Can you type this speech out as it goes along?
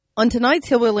On tonight's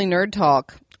Hillbilly Nerd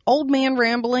Talk, old man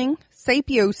rambling,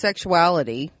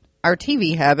 sapiosexuality, our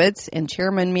TV habits, and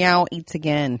Chairman Meow eats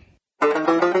again.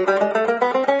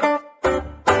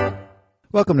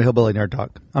 Welcome to Hillbilly Nerd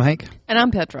Talk. I'm Hank. And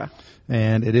I'm Petra.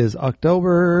 And it is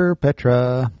October,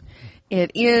 Petra.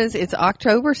 It is. It's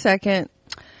October 2nd.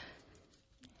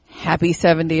 Happy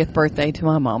 70th birthday to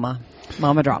my mama.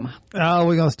 Mama Drama. Oh,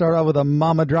 we're going to start off with a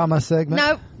Mama Drama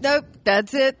segment? Nope.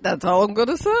 That's it. That's all I'm going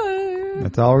to say.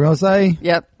 That's all we're going to say?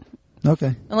 Yep.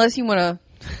 Okay. Unless you want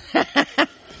to...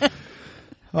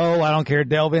 Oh, I don't care to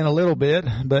delve in a little bit,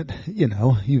 but, you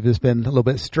know, you've just been a little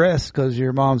bit stressed because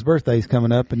your mom's birthday's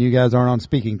coming up and you guys aren't on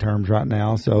speaking terms right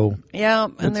now, so... Yeah,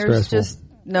 and there's stressful. just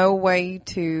no way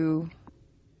to...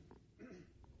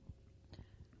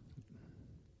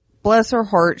 Bless her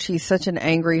heart, she's such an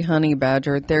angry honey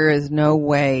badger. There is no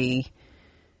way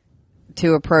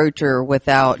to approach her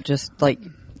without just, like,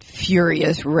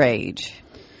 furious rage.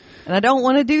 And I don't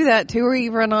want to do that to her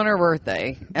even on her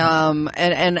birthday.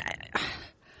 And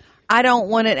I don't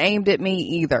want it aimed at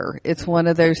me either. It's one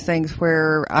of those things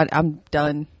where I'm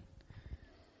done.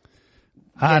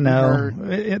 I know.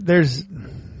 There's,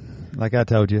 like I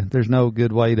told you, there's no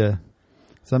good way to...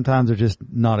 Sometimes there's just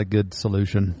not a good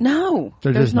solution. No,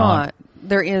 there's not.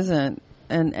 There isn't.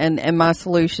 And my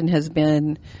solution has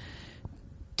been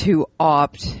to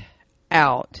opt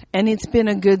out. And it's been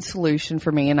a good solution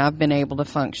for me, and I've been able to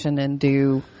function and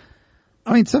do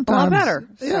sometimes a lot better.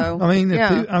 Yeah. So,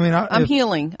 I'm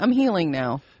healing. I'm healing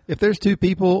now. If there's two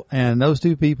people and those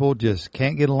two people just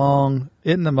can't get along,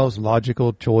 isn't the most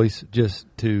logical choice just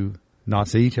to not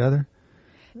see each other?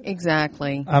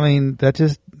 Exactly. I mean, that's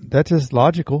just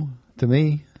logical to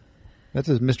me. That's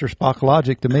just Mr. Spock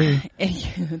logic to me.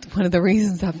 It's one of the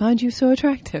reasons I find you so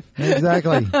attractive.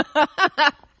 Exactly.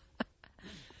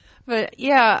 But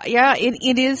yeah,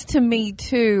 it is to me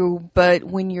too. But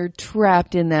when you're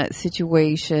trapped in that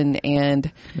situation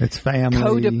and it's family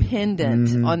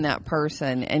codependent on that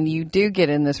person, and you do get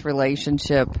in this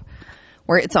relationship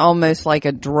where it's almost like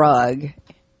a drug.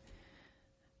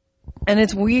 And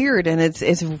it's weird, and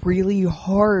it's really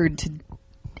hard to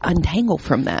untangle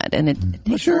from that, and it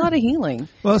takes a lot of healing.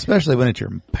 Well, especially when it's your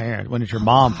parent, when it's your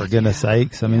mom, for goodness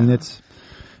sakes. I mean, it's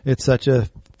such a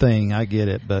thing. I get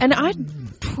it, but and I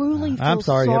truly feel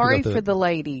sorry for the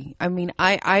lady. I mean,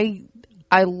 I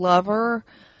love her.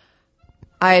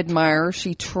 I admire her.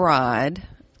 She tried,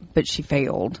 but she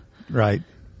failed. Right.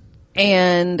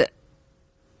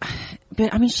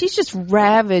 But I mean, she's just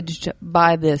ravaged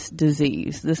by this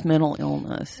disease, this mental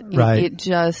illness. Right.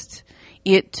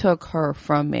 It took her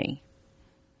from me.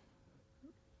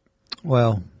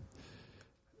 Well,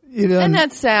 and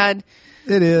that's sad.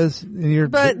 It is.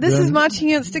 But this is my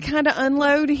chance to kind of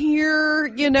unload here,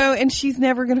 and she's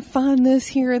never going to find this,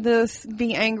 hear this,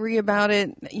 be angry about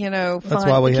it, That's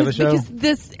why we have a show.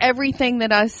 Because everything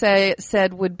that I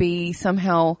said would be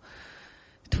somehow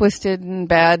twisted and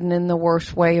bad and in the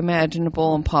worst way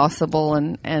imaginable and possible,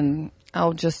 and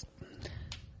I'll just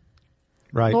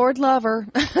Lord love her.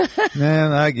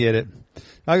 Man, I get it.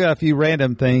 I got a few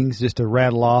random things just to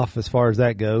rattle off as far as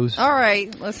that goes. All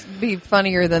right, let's be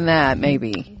funnier than that,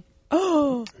 maybe.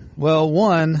 Oh, well,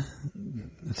 one.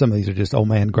 Some of these are just old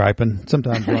man griping.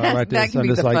 Sometimes when I write this, that can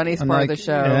be the funniest part of the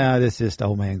show. Yeah, it's just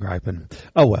old man griping.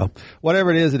 Oh well,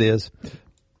 whatever it is, it is.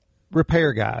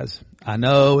 Repair guys. I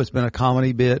know it's been a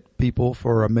comedy bit, people,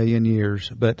 for a million years,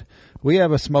 but we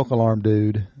have a smoke alarm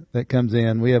dude that comes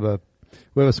in. We have a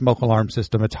smoke alarm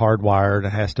system. It's hardwired. It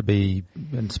has to be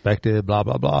inspected, blah,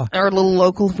 blah, blah. Our little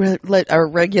local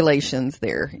regulations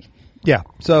there. Yeah.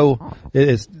 So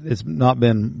it's not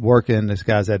been working. This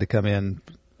guy's had to come in,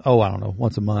 I don't know,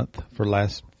 once a month for the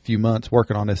last few months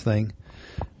working on this thing.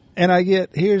 And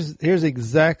here's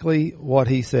exactly what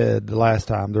he said the last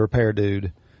time, the repair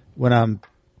dude, when I'm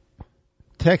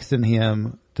texting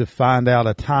him to find out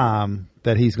a time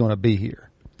that he's going to be here.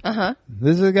 Uh-huh.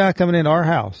 This is a guy coming into our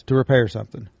house to repair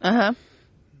something. Uh-huh.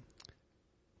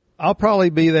 I'll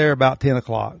probably be there about 10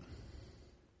 o'clock.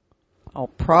 I'll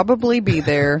probably be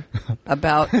there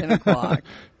about 10 o'clock.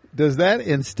 Does that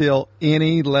instill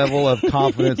any level of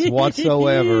confidence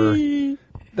whatsoever? I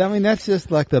mean, that's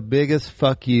just like the biggest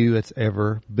fuck you it's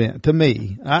ever been to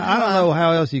me. I don't know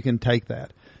how else you can take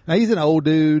that. Now, he's an old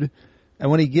dude, and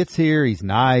when he gets here, he's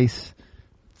nice.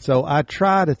 So I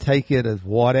try to take it as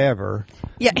whatever.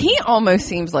 Yeah, he almost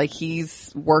seems like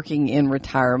he's working in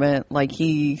retirement. Like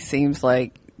he seems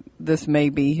like this may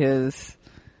be his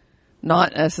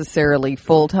not necessarily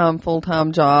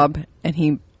full-time job, and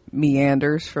he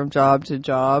meanders from job to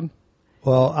job.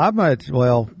 Well,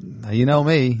 you know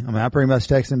me. I mean, I pretty much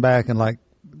text him back in like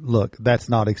look, that's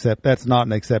not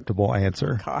an acceptable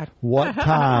answer. God. What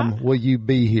time will you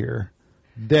be here?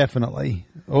 Definitely.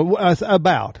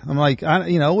 About. I'm like,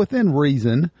 within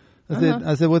reason.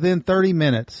 I said, within 30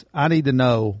 minutes, I need to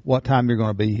know what time you're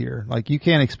going to be here. Like, you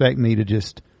can't expect me to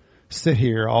just sit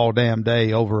here all damn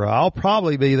day over. I'll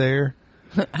probably be there.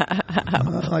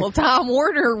 Well, Time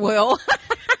Warner will.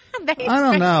 I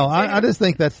don't know. I just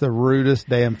think that's the rudest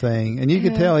damn thing. And you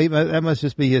can tell that must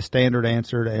just be his standard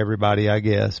answer to everybody, I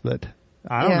guess. But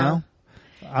I don't know.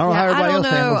 I don't know how everybody else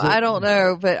handles it. I don't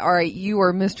know. But all right, you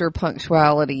are Mr.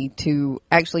 Punctuality to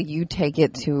actually you take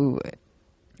it to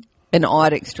an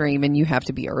odd extreme and you have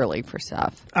to be early for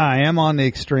stuff. I am on the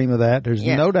extreme of that. There's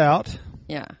no doubt.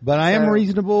 Yeah. But I am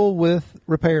reasonable with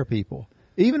repair people.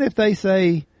 Even if they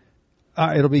say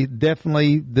it'll be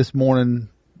definitely this morning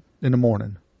in the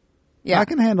morning. Yeah. I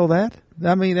can handle that.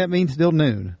 I mean, that means still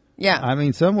noon. Yeah. I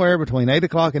mean, somewhere between 8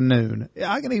 o'clock and noon.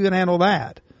 I can even handle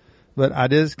that. But I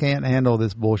just can't handle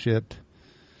this bullshit.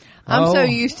 I'm so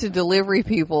used to delivery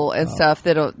people and stuff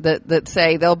that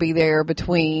say they'll be there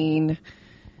between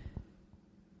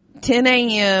 10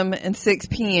 a.m. and 6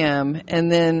 p.m.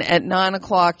 and then at 9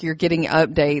 o'clock you're getting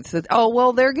updates that,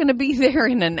 they're going to be there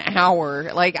in an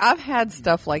hour. Like, I've had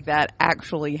stuff like that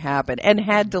actually happen and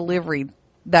had delivery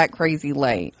that crazy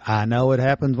late. I know it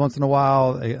happens once in a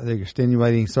while. They're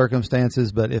extenuating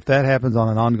circumstances, but if that happens on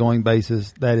an ongoing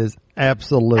basis, that is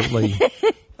absolutely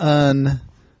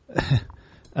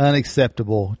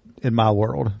unacceptable in my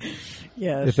world.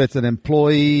 Yes. If it's an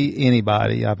employee,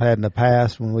 anybody. I've had in the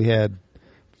past when we had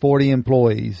 40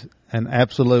 employees, and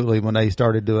absolutely when they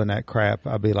started doing that crap,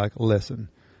 I'd be like, listen,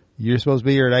 you're supposed to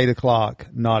be here at 8 o'clock,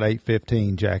 not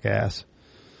 8:15, jackass.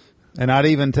 And I'd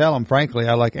even tell them, frankly,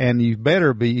 and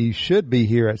you should be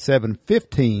here at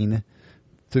 7:15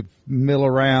 to mill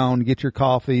around, get your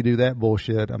coffee, do that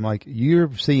bullshit. I'm like,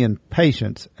 you're seeing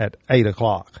patients at 8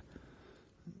 o'clock.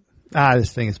 I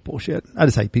just think it's bullshit. I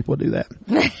just hate people do that.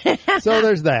 So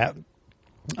there's that.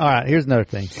 All right, here's another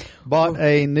thing. Bought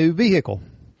a new vehicle.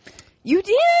 You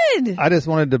did. I just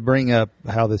wanted to bring up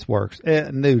how this works.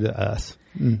 New to us.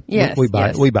 Yes, we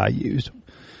buy used.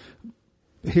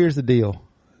 Here's the deal.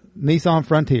 Nissan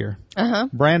Frontier.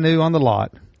 Brand new on the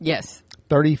lot. Yes.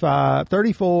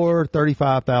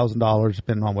 $35,000,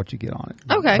 depending on what you get on it.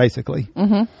 Okay. Basically.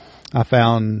 Mm-hmm. I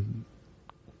found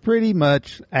pretty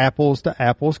much apples to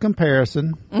apples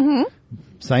comparison. Mm-hmm.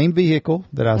 Same vehicle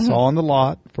that I saw on the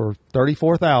lot for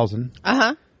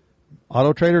 $34,000.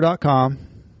 Autotrader.com.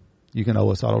 You can owe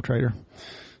us Autotrader.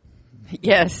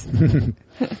 Yes.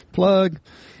 Plug.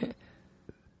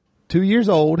 2 years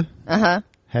old.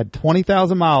 Had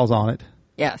 20,000 miles on it.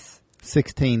 Yes.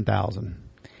 16,000.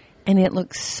 And it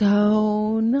looks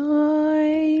so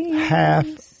nice.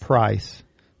 Half price.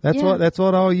 That's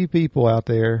what all you people out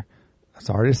there,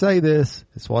 sorry to say this,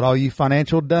 it's what all you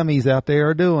financial dummies out there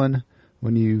are doing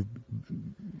when you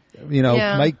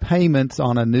make payments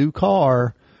on a new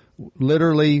car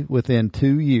literally within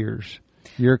 2 years.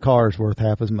 Your car is worth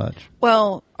half as much.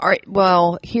 Well, all right.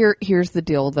 Well, here's the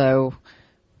deal though.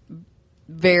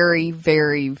 Very,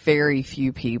 very, very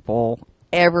few people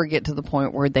ever get to the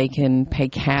point where they can pay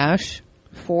cash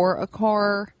for a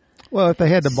car. Well, if they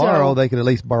had to borrow, they could at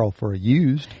least borrow for a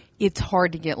used. It's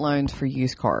hard to get loans for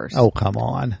used cars. Oh, come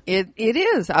on. It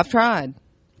is. I've tried.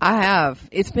 I have.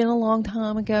 It's been a long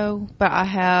time ago, but I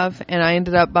have, and I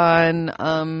ended up buying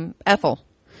Ethel.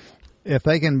 If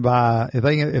they can buy,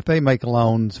 if they make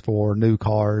loans for new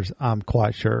cars, I'm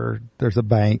quite sure there's a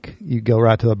bank. You go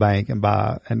right to a bank and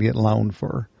buy and get loaned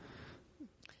for.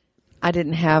 I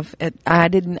didn't have it.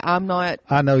 I'm not.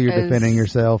 I know you're defending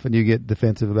yourself and you get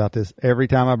defensive about this every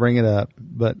time I bring it up,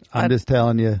 but I'm just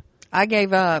telling you. I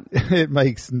gave up. It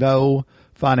makes no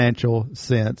financial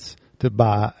sense to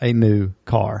buy a new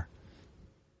car.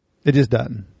 It just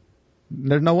doesn't.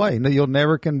 There's no way. You'll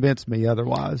never convince me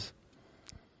otherwise.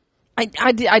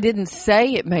 I didn't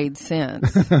say it made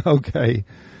sense. Okay.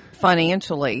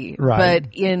 Financially. Right.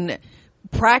 But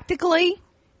practically,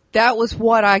 that was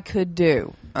what I could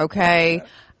do. Okay.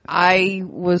 I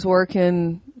was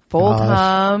working full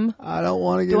time. I don't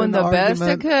want to get doing the best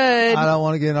I could. I don't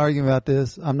want to get an argument about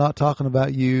this. I'm not talking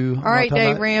about you. All right,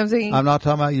 Dave Ramsey. I'm not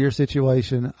talking about your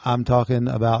situation. I'm talking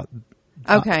about.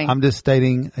 Okay. I'm just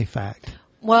stating a fact.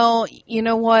 Well, you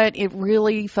know what? It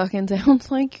really fucking sounds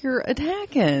like you're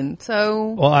attacking.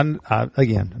 So. Well, I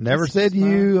again, never said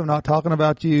you. I'm not talking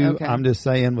about you. Okay. I'm just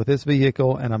saying with this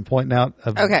vehicle, and I'm pointing out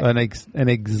an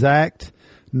exact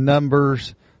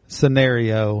numbers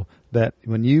scenario that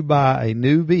when you buy a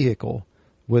new vehicle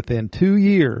within 2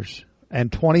 years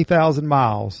and 20,000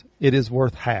 miles, it is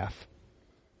worth half.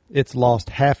 It's lost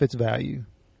half its value.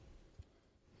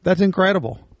 That's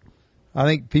incredible. I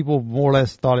think people more or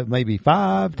less thought it may be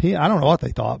 5, 10. I don't know what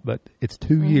they thought, but it's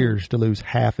 2 years to lose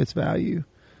half its value.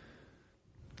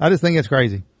 I just think it's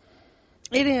crazy.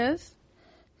 It is.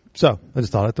 So I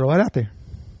just thought I'd throw it out there.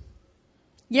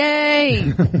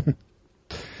 Yay!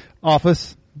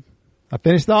 Office. I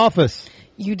finished The Office.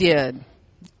 You did.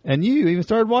 And you even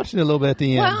started watching it a little bit at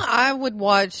the end. Well, I would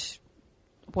watch,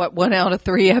 1 out of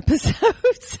 3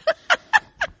 episodes?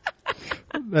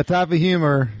 That type of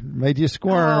humor made you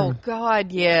squirm. Oh,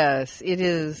 God, yes. It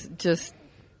is just,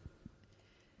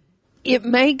 it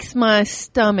makes my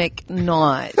stomach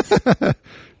knot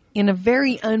in a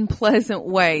very unpleasant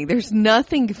way. There's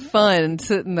nothing fun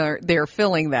sitting there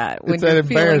feeling that when you're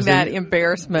feeling that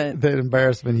embarrassment. That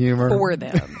embarrassment humor. For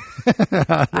them.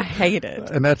 I hate it.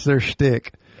 And that's their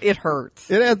shtick. It hurts.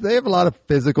 They have a lot of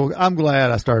physical. I'm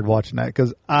glad I started watching that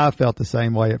because I felt the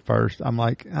same way at first. I'm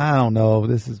like, I don't know.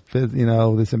 This is,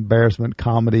 this embarrassment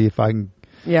comedy. If I can.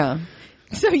 Yeah.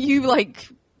 So you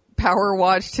power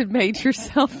watched and made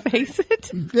yourself face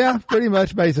it? Yeah, pretty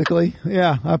much, basically.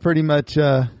 Yeah, I pretty much.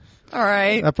 All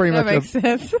right. That makes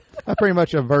sense. I pretty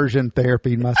much aversion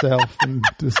therapied myself and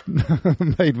just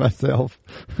made myself.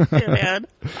 Man.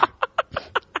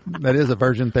 That is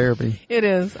aversion therapy. It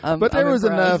is. But there was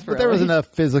enough. But there was enough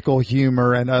physical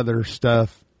humor and other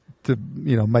stuff to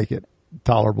make it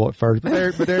tolerable at first. But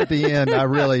there at the end,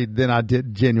 I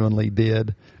genuinely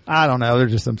did. I don't know.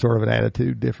 There's just some sort of an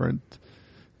attitude different.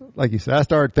 Like you said, I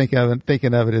started thinking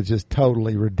of it as just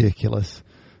totally ridiculous.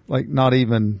 Not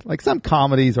even some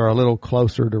comedies are a little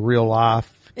closer to real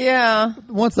life. Yeah.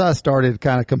 Once I started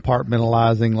kind of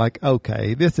compartmentalizing,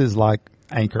 okay, this is like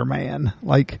Anchorman.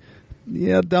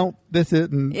 This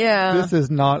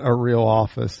is not a real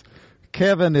office.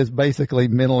 Kevin is basically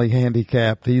mentally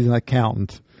handicapped. He's an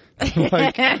accountant. Things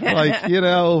like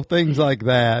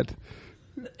that.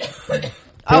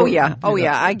 Oh yeah.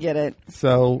 I get it.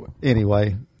 So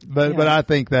anyway, but I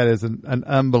think that is an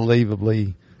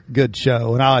unbelievably good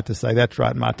show. And I like to say that's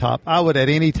right in my top. I would at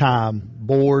any time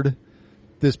bored,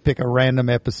 just pick a random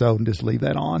episode and just leave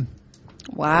that on.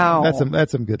 Wow.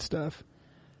 That's some good stuff.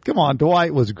 Come on,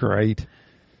 Dwight was great.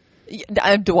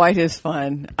 Dwight is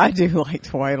fun. I do like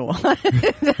Dwight a lot.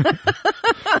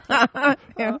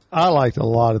 Yeah. I liked a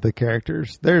lot of the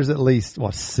characters. There's at least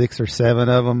 6 or 7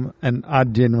 of them, and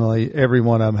every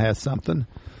one of them has something.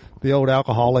 The old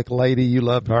alcoholic lady, you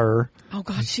loved her. Oh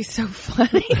God, she's so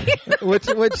funny.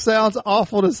 which sounds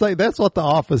awful to say. That's what The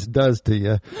Office does to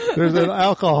you. There's an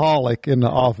alcoholic in the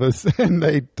office, and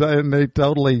they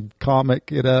totally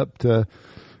comic it up to.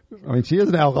 I mean, she is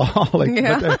an alcoholic,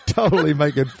 but they're totally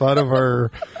making fun of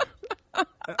her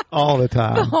all the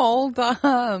time. The whole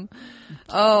time.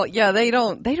 Oh yeah, they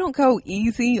don't go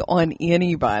easy on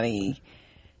anybody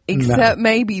except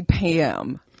maybe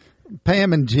Pam.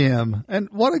 Pam and Jim, and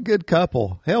what a good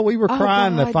couple! Hell, we were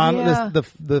crying the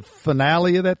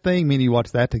finale of that thing. Me and you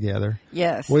watched that together.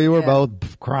 Yes, we were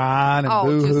both crying and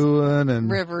boo-hooing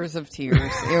and rivers of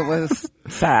tears. It was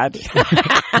sad.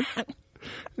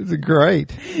 It's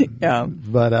great. Yeah.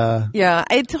 But yeah,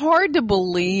 it's hard to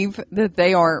believe that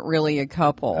they aren't really a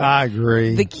couple. I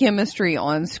agree. The chemistry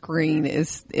on screen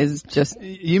is just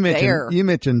there. You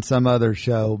mentioned some other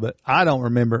show, but I don't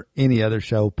remember any other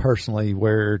show personally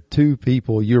where 2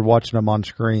 people, you're watching them on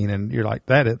screen and you're like,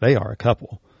 they are a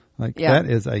couple. That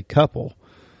is a couple.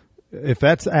 If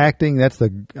that's acting, I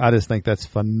just think that's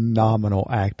phenomenal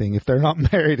acting. If they're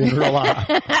not married in real life,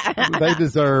 they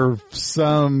deserve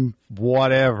some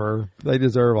whatever. They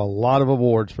deserve a lot of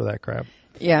awards for that crap.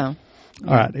 Yeah.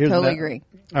 All right. Totally agree.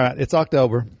 All right. It's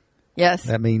October. Yes.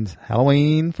 That means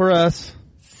Halloween for us.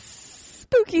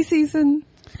 Spooky season.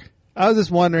 I was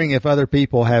just wondering if other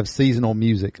people have seasonal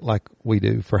music like we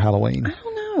do for Halloween. I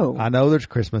don't know. I know there's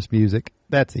Christmas music.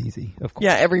 That's easy, of course.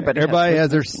 Yeah, everybody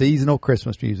has their seasonal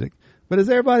Christmas music. But does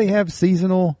everybody have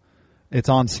seasonal? It's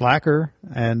on Slacker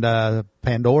and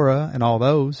Pandora and all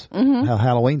those.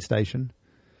 Halloween Station.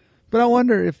 But I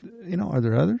wonder if, are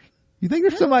there others? You think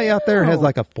there's somebody out there who has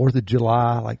like a 4th of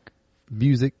July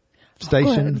music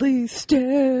station? Gladly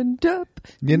stand up.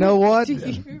 You know what?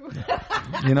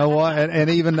 You know what? And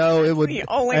even though it would,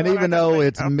 and even though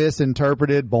it's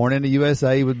misinterpreted, Born in the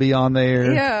USA would be on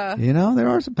there. Yeah. There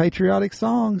are some patriotic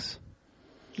songs.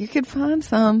 You could find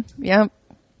some. Yep.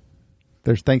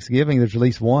 There's Thanksgiving. There's at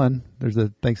least one. There's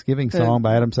a Thanksgiving song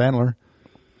by Adam Sandler.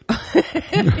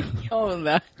 Oh,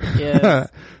 that. Yes.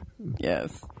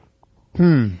 Yes.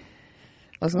 Oh,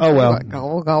 well.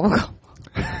 Gobble, gobble,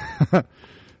 gobble.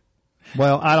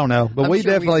 Well, I don't know, but we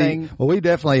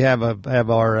definitely have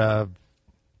our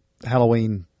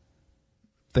Halloween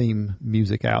theme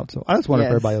music out. So I just wonder if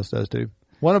everybody else does too.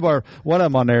 One of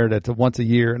them on there that's once a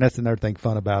year, and that's another thing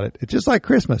fun about it. It's just like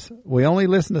Christmas. We only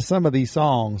listen to some of these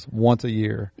songs once a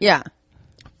year. Yeah.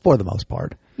 For the most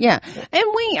part. Yeah. And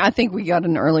I think we got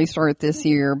an early start this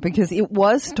year because it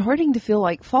was starting to feel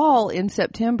like fall in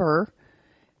September.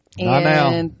 Not now.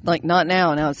 And not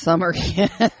now. Now it's summer again.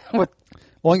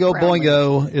 Oingo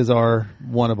Boingo is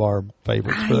one of our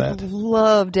favorites for that. I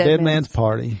love Dead Man's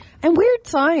Party. And Weird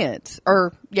Science.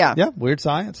 Yeah, Weird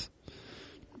Science.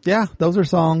 Yeah, those are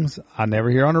songs I never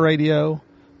hear on the radio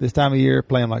this time of year,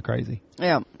 playing like crazy.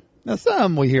 Yeah. Now,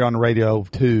 some we hear on the radio,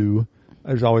 too.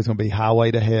 There's always going to be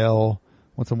Highway to Hell.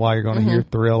 Once in a while, you're going to hear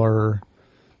Thriller.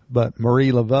 But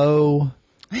Marie Laveau,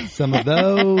 some of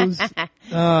those.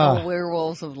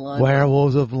 Werewolves of London.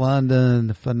 Werewolves of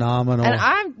London, phenomenal.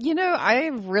 And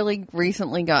I've really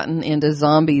recently gotten into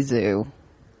Zombie Zoo.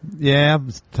 Yeah,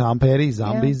 Tom Petty,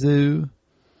 Zombie Zoo.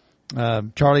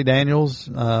 Charlie Daniels,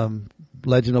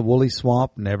 Legend of Woolly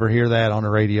Swamp. Never hear that on the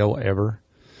radio ever.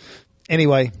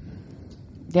 Anyway,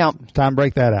 yeah, time to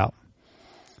break that out.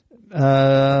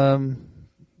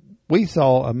 We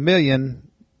saw 1 million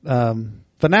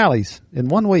finales in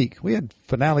 1 week. We had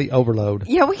finale overload.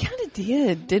 Yeah, we kind of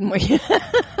did, didn't we?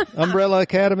 Umbrella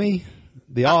Academy,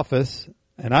 The Office,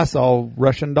 and I saw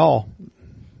Russian Doll.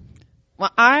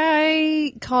 Well,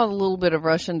 I caught a little bit of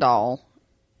Russian Doll,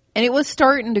 and it was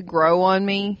starting to grow on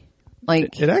me.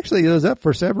 It actually was up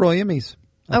for several Emmys.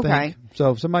 I Okay. think.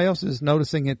 So if somebody else is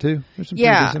noticing it too, there's some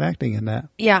pretty decent acting in that.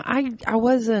 Yeah, I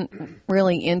wasn't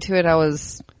really into it.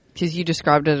 Because you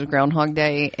described it as Groundhog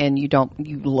Day, and you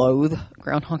loathe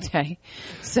Groundhog Day.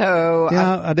 So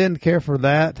yeah, I didn't care for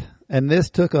that, and this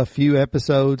took a few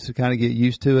episodes to kind of get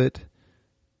used to it.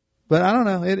 But I don't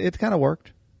know, it kind of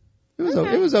worked.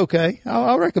 It was okay.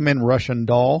 I'll recommend Russian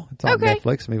Doll. It's on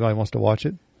Netflix. If anybody wants to watch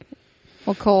it.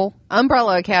 Well, cool.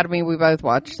 Umbrella Academy, we both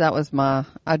watched. That was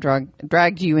I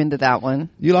dragged you into that one.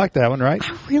 You liked that one, right?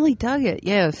 I really dug it.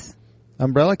 Yes.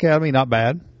 Umbrella Academy, not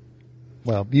bad.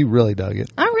 Well, you really dug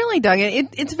it. I really dug it.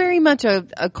 It's very much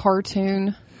a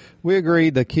cartoon. We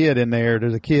agreed. The kid in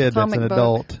there's a kid that's an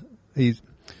adult. He's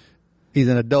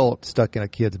an adult stuck in a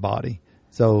kid's body.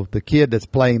 So the kid that's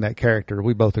playing that character,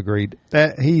 we both agreed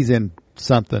that he's in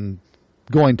something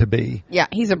going to be. Yeah,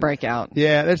 he's a breakout.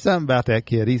 Yeah, there's something about that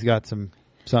kid. He's got something.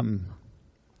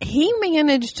 He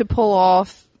managed to pull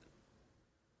off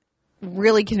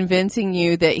really convincing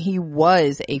you that he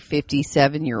was a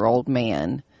 57-year-old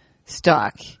man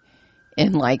stuck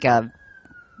in like a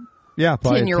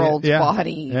 10-year-old's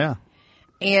body. Yeah.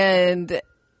 And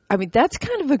I mean, that's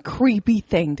kind of a creepy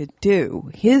thing to do.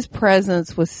 His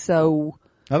presence was so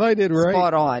I thought he did great.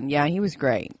 Spot on. Yeah, he was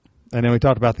great. And then we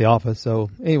talked about The Office. So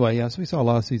anyway, yes, we saw a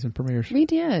lot of season premieres. We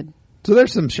did. So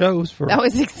there's some shows for that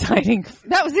was exciting.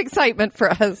 That was excitement for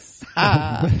us.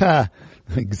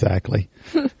 Exactly.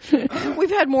 We've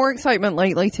had more excitement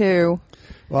lately too.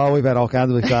 Well, we've had all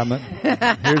kinds of excitement.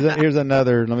 Here's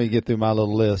another. Let me get through my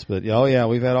little list. But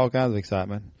we've had all kinds of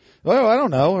excitement. Well, I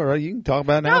don't know. Or you can talk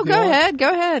about it now. No, go ahead.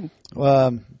 Go ahead.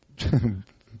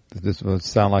 This will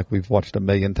sound like we've watched 1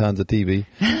 million tons of TV.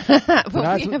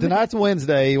 Tonight's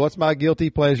Wednesday. What's my guilty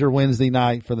pleasure Wednesday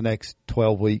night for the next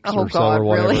 12 weeks or so or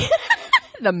whatever? Really?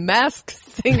 The Masked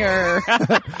Singer.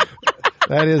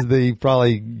 That is the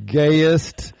probably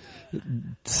gayest,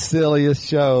 silliest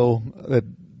show that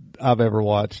I've ever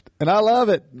watched. And I love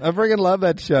it. I freaking love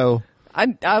that show.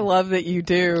 I love that you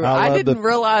do. I didn't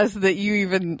realize that you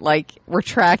even were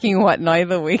tracking what night of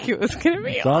the week it was going to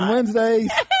be on Wednesdays.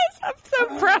 Yes, I'm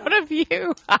so proud of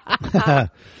you.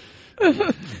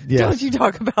 Yes. Don't you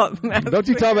talk about Masked Don't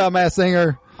you talk about Masked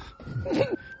Singer.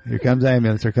 Here comes the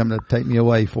ambulance. They're coming to take me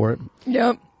away for it.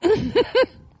 Yep.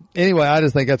 Anyway, I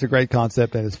just think that's a great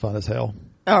concept and it's fun as hell.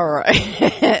 All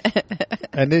right.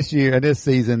 And this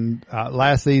season,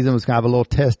 last season was kind of a little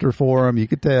tester for them. You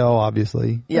could tell,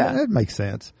 obviously. Yeah. That makes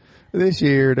sense. This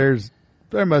year,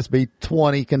 there must be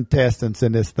 20 contestants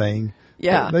in this thing.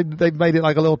 Yeah. They've made it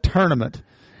like a little tournament.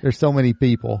 There's so many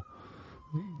people.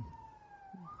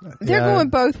 They're going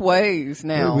both ways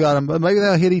now. We got them, but maybe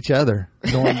they'll hit each other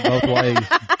going both ways.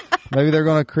 Maybe they're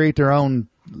going to create their own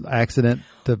accident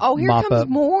to mop up. Oh, here comes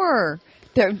more.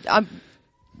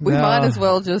 We might as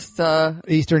well just...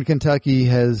 Eastern Kentucky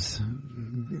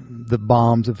the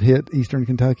bombs have hit Eastern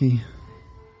Kentucky.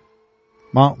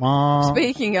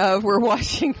 Speaking of, we're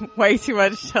watching way too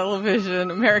much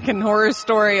television. American Horror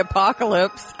Story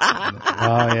Apocalypse.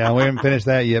 Oh, yeah. We haven't finished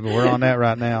that yet, but we're on that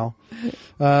right now.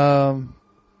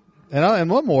 And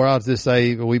one more, I'll just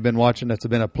say we've been watching that's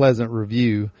been a pleasant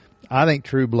review. I think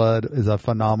True Blood is a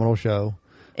phenomenal show.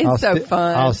 It's so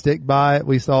fun. I'll stick by it.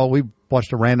 We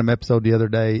watched a random episode the other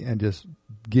day and just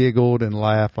giggled and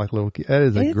laughed like little kids. That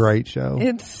is a great show.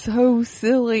 It's so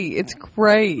silly. It's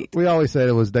great. We always said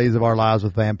it was Days of Our Lives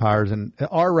with Vampires, and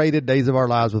R-rated Days of Our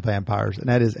Lives with Vampires, and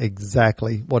that is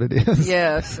exactly what it is.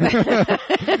 Yes.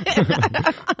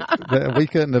 We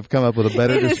couldn't have come up with a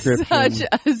better description. It is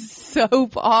such a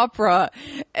soap opera.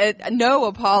 And no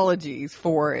apologies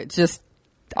for it. Just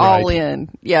all in.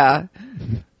 Yeah.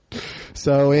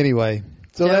 So anyway.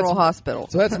 General Hospital.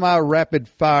 So that's my rapid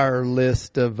fire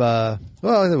list of,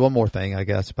 one more thing,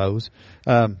 I suppose.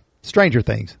 Stranger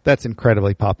Things. That's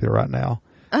incredibly popular right now.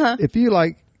 Uh-huh. If you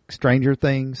like Stranger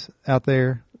Things out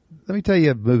there, let me tell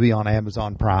you a movie on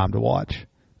Amazon Prime to watch.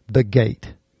 The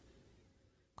Gate.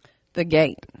 The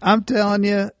Gate. I'm telling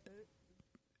you,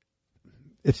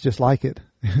 it's just like it.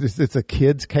 It's a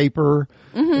kid's caper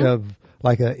of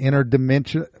like an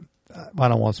interdimension. I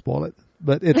don't want to spoil it.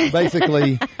 But it's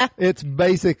basically, Did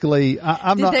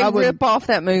they rip off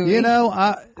that movie?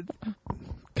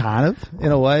 Kind of,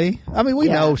 in a way. I mean, we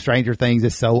know Stranger Things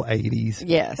is so 80s.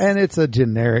 Yes. And it's a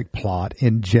generic plot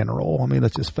in general. I mean,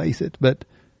 let's just face it. But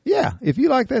yeah, if you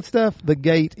like that stuff, The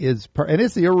Gate is, and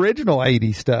it's the original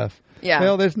 80s stuff. Yeah.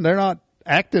 Hell, they're not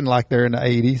acting like they're in the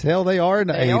 80s. Hell, they are in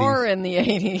the 80s. They are in the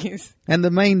 80s. And the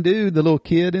main dude, the little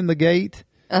kid in The Gate.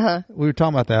 Uh-huh. We were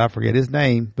talking about that. I forget his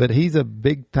name, but he's a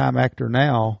big time actor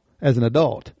now as an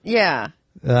adult. Yeah.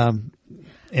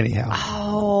 Anyhow.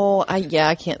 Oh,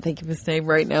 I can't think of his name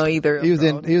right now either. He was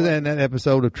in that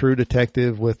episode of True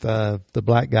Detective with the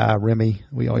black guy Remy.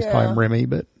 We always call him Remy,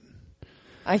 but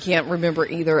I can't remember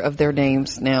either of their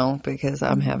names now because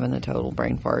I'm having a total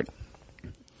brain fart.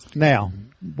 Now,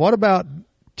 what about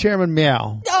Chairman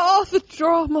Meow? Oh, the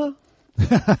drama.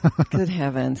 Good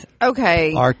heavens.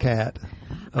 Okay. Our cat.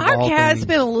 Our cat's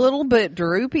been a little bit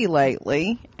droopy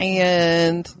lately,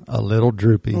 and a little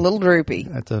droopy.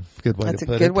 That's a good way to put it.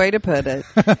 That's a good way to put it.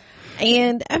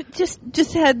 And I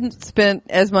just hadn't spent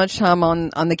as much time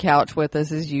on the couch with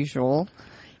us as usual,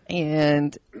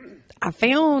 and I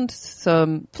found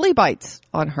some flea bites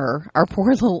on her. Our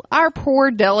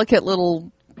poor delicate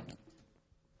little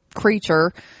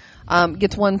creature.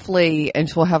 Gets one flea and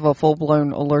she'll have a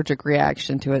full-blown allergic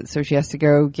reaction to it. So she has to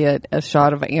go get a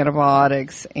shot of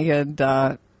antibiotics and,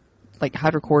 like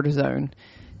hydrocortisone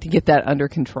to get that under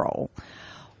control.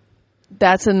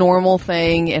 That's a normal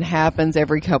thing. It happens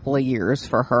every couple of years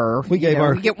for her. We get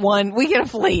a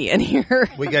flea in here.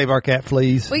 We gave our cat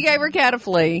fleas. We gave our cat a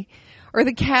flea, or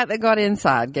the cat that got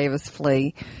inside gave us a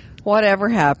flea. Whatever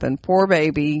happened, poor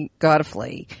baby got a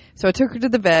flea. So I took her to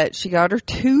the vet. She got her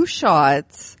 2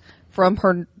 shots from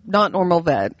her not normal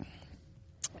vet.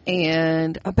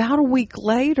 And about a week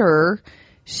later,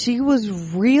 she was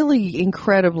really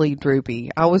incredibly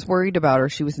droopy. I was worried about her.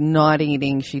 She was not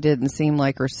eating. She didn't seem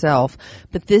like herself.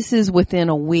 But this is within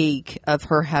a week of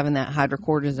her having that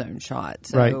hydrocortisone shot.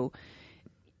 So right.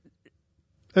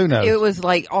 Who knows? It was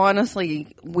like,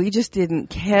 honestly, we just didn't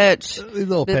catch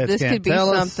that this could be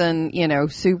something,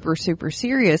 super, super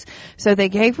serious. So they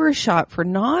gave her a shot for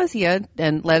nausea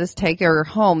and let us take her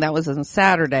home. That was on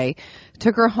Saturday.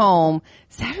 Took her home.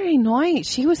 Saturday night,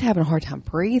 she was having a hard time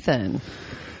breathing.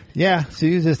 Yeah,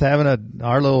 she was just having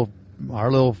our little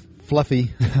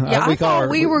Fluffy. Yeah, I thought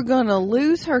we were going to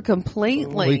lose her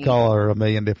completely. We call her a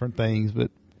million different things, but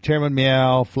Chairman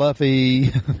Meow,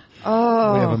 Fluffy.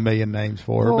 Oh, we have a million names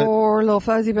for her. Poor little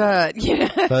fuzzy butt.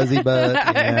 Yeah. Fuzzy butt,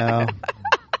 yeah.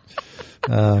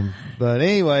 But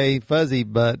anyway, Fuzzy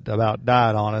butt about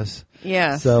died on us.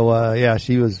 Yeah. So,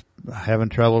 she was having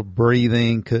trouble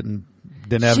breathing, didn't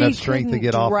have enough strength to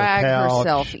get off the couch. She couldn't drag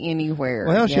herself anywhere.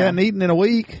 Well, she hadn't eaten in a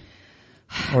week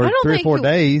or 3 or 4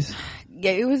 days.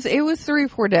 Yeah, it was 3 or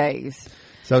 4 days.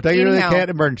 So take her to the cat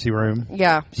emergency room.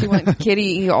 Yeah, she went to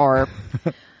kitty ER.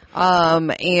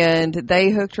 And they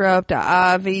hooked her up to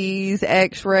IVs,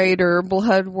 x-rayed her,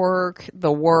 blood work,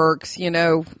 the works,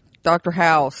 Dr.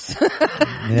 House.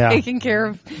 Taking care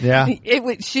of. Yeah.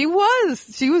 She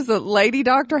was a lady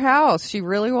Dr. House. She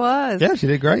really was. Yeah, she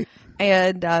did great.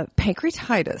 And,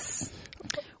 pancreatitis,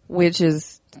 which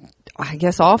is, I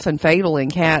guess, often fatal in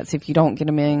cats if you don't get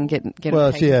them in, get them taken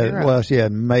care of. She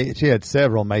had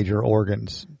several major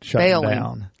organs shut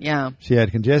down. Yeah. She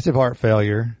had congestive heart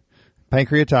failure,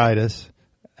 pancreatitis,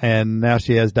 and now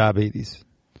she has diabetes.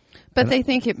 But they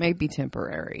think it may be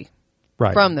temporary.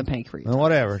 Right. From the pancreas. Well,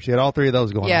 whatever. She had all 3 of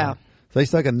those going on. So they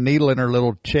stuck a needle in her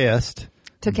little chest.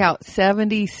 Took out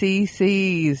 70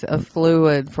 cc's of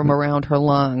fluid from around her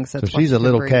lungs. So she's a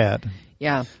little cat.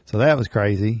 Yeah. So that was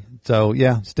crazy. So,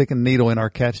 sticking a needle in our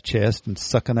cat's chest and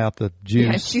sucking out the juice.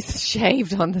 Yeah, she's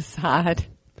shaved on the side.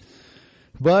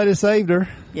 But it saved her.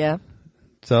 Yeah.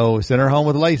 So we sent her home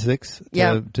with Lasix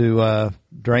Yep. to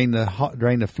drain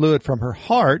the fluid from her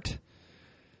heart.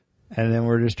 And then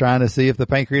we're just trying to see if the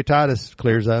pancreatitis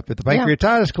clears up. If the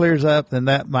pancreatitis clears up, then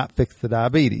that might fix the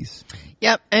diabetes.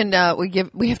 Yep, and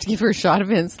we have to give her a shot of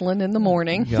insulin in the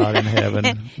morning. God in heaven.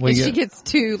 And We she get gets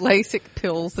 2 Lasix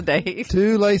pills a day.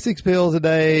 2 Lasix pills a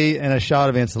day and a shot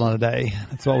of insulin a day.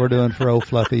 That's what we're doing for old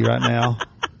Fluffy right now.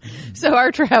 So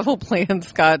our travel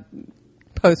plans got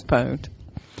postponed.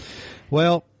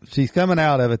 Well, she's coming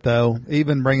out of it though.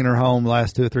 Even bringing her home the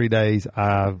last 2 or 3 days,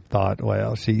 I thought,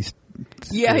 well, she's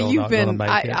Yeah, still you've not gonna been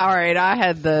make it. all right. I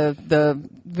had the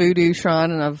voodoo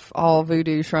shrine, and of all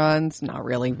voodoo shrines, not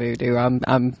really voodoo.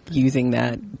 I'm using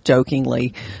that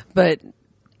jokingly, but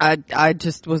I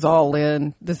just was all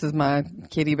in. This is my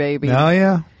kitty baby. Oh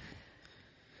yeah.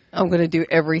 I'm going to do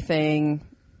everything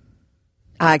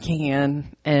I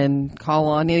can and call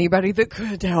on anybody that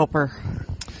could help her.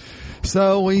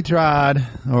 So we tried,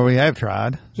 or we have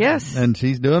tried. Yes, And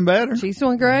she's doing better. she's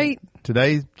doing great.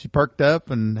 Today she perked up,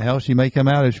 and hell, she may come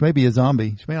out. She may be a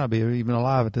zombie. She may not be even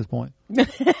alive at this point.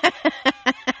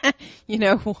 You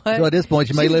know what? So at this point,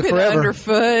 she may She's live been forever.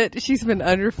 underfoot. She's been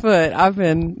underfoot. I've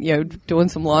been, doing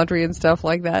some laundry and stuff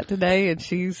like that today, and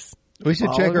she's. We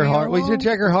should check her following heart. We along. should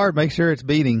check her heart, make sure it's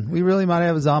beating. We really might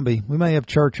have a zombie. We may have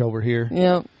church over here.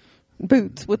 Yep.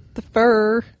 Boots with the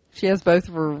fur. She has both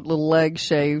of her little legs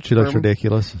shaved. She looks from-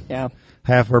 ridiculous. Yeah.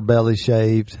 Half her belly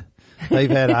shaved. They've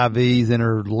had IVs in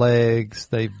her legs.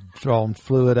 They've drawn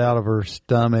fluid out of her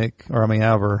stomach, out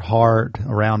of her heart,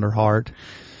 around her heart.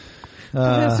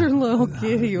 That's her little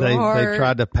kitty They heart.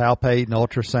 tried to palpate an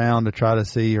ultrasound to try to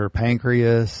see her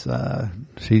pancreas.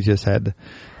 She just had.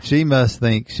 She must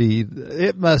think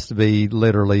it must be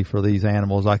literally for these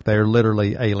animals, like they're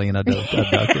literally alien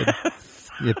abducted.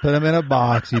 You put them in a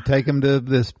box, you take them to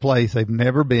this place they've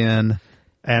never been,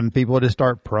 and people just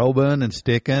start probing and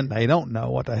sticking. They don't know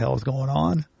what the hell's going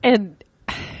on. And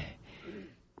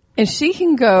she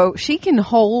can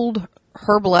hold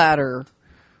her bladder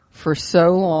for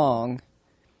so long.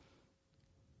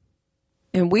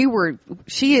 And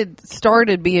she had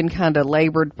started being kind of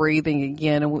labored breathing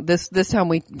again. And this time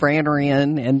we ran her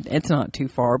in, and it's not too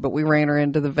far, but we ran her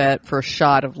into the vet for a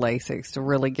shot of Lasix to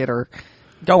really get her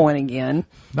going again.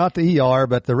 Not the ER,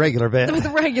 but the regular vet. It was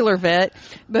a regular vet,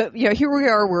 but here we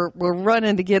are. We're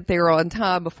running to get there on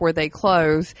time before they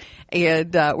close,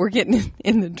 and we're getting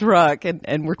in the truck,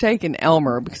 and we're taking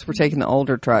Elmer because we're taking the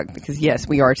older truck because yes,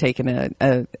 we are taking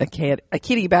a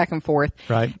kitty back and forth.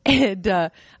 Right.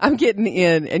 And I'm getting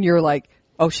in, and you're like,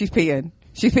 oh, she's peeing.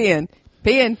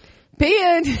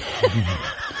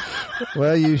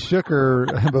 Well, you shook her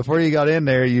before you got in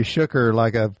there. You shook her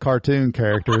like a cartoon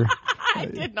character. I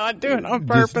did not do it on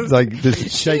purpose.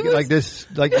 Just shake it like this,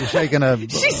 like you're shaking a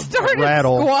She started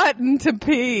rattle. squatting to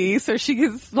pee, so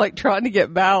she's trying to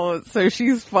get balance. So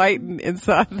she's fighting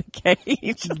inside the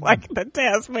cage like the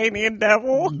Tasmanian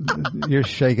devil. You're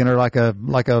shaking her like a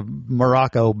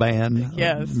Morocco band.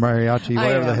 Yes. Mariachi,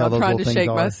 whatever the hell I'm those trying little to things shake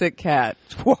are. my sick cat.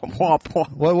 Womp, womp,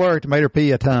 womp. What worked? Made her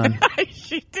pee a ton.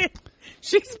 She did.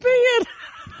 She's peeing.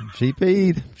 She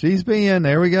peed. She's peeing.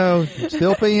 There we go.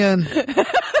 Still peeing.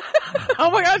 Oh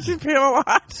my God, she's peeing a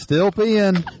lot. Still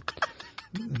peeing.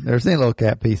 Never seen a little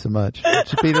cat pee so much. She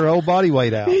peed her whole body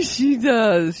weight out. She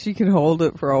does. She can hold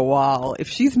it for a while. If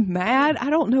she's mad, I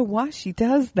don't know why she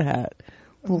does that.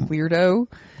 Little weirdo.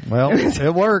 Well,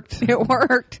 it worked. It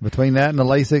worked. Between that and the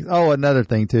Lasix. Oh, another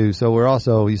thing too. So we're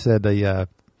also, you said the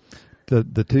 2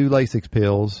 Lasix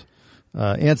pills,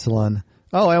 insulin.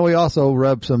 Oh, and we also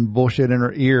rubbed some bullshit in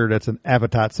her ear. That's an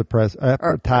appetite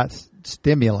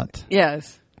stimulant.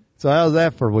 Yes. So how's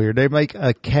that for weird? They make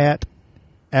a cat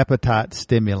appetite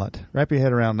stimulant. Wrap your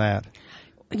head around that.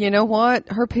 You know what?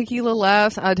 Her picky little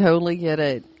ass, I totally get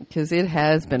it because it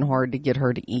has been hard to get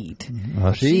her to eat.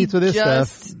 Well, she eats with this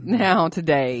just stuff. now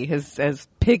today has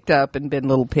picked up and been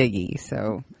little piggy.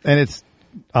 So And it's,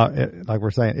 like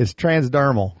we're saying, it's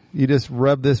transdermal. You just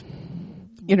rub this,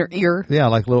 in her ear. yeah,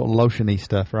 like little lotiony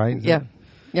stuff, right? Yeah.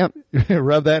 Yep.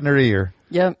 Rub that in her ear.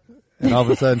 Yep. And all of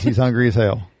a sudden she's hungry as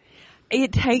hell.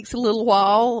 It takes a little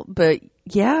while, but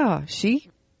yeah, she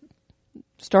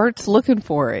starts looking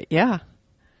for it. Yeah.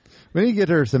 We need to get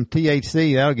her some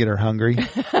THC. That'll get her hungry.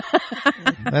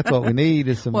 That's what we need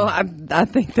is some. Well, I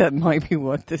think that might be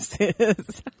what this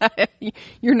is.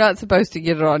 You're not supposed to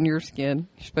get it on your skin.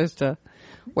 You're supposed to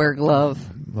wear a glove.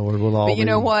 Lord, we'll all But you be-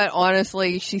 know what?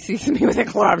 Honestly, she sees me with a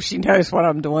glove. She knows what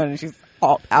I'm doing, and she's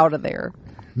all out of there.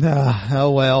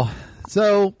 Oh, well.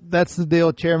 So that's the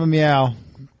deal, Chairman Meow.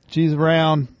 She's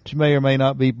around. She may or may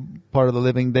not be part of the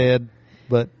living dead,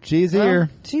 but she's here. Well,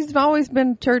 she's always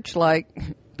been church-like.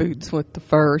 boots with the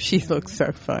fur. She looks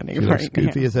so funny She looks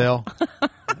goofy as hell.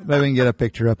 Maybe we can get a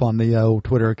picture up on the old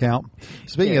Twitter account.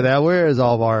 Speaking of that, where is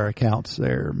all of our accounts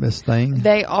there, Miss Thing?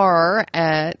 They are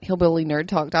at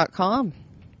hillbillynerdtalk.com.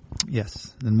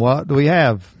 Yes. And what do we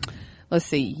have? Let's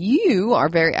see. You are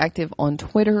very active on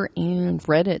Twitter and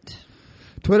Reddit.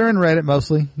 Twitter and Reddit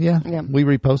mostly. Yeah. Yeah. We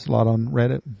repost a lot on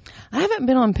Reddit. I haven't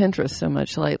been on Pinterest so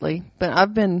much lately, but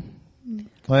I've been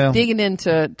digging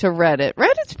into Reddit.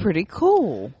 Reddit's pretty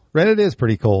cool. Reddit is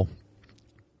pretty cool.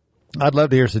 I'd love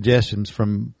to hear suggestions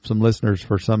from some listeners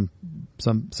for something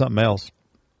else.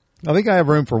 I think I have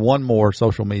room for one more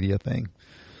social media thing.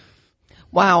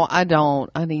 Wow, I don't.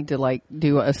 I need to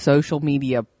do a social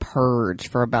media purge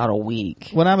for about a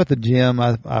week. When I'm at the gym,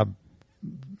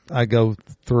 I go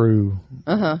through,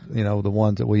 the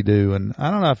ones that we do, and I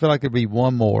don't know. I feel like there'd be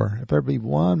one more. If there'd be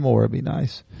one more, it'd be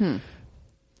nice.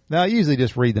 Now, I usually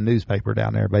just read the newspaper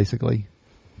down there, basically,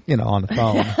 on the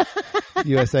phone.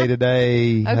 USA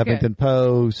Today, Huffington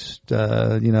Post,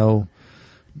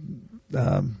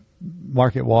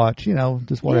 Market Watch,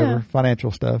 just whatever,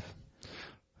 financial stuff.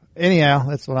 Anyhow,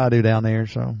 that's what I do down there,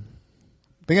 so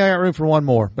I think I got room for one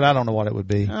more, but I don't know what it would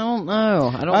be. I don't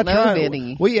know. I don't know of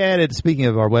any. We added, speaking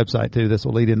of our website too, this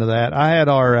will lead into that. I had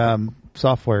our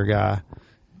software guy,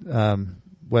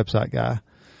 website guy,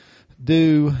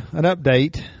 do an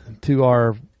update to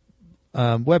our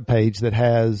web page that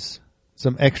has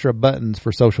some extra buttons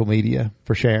for social media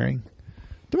for sharing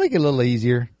to make it a little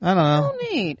easier. I don't know. Oh,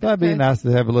 neat. That'd be nice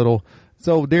to have a little.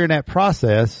 So during that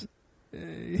process,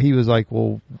 he was like,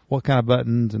 well, what kind of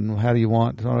buttons and how do you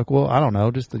want? So I'm like, well, I don't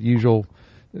know, just the usual,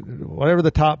 whatever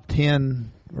the top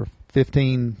 10 or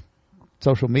 15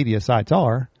 social media sites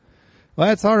are. Well,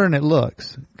 that's harder than it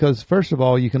looks because first of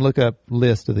all, you can look up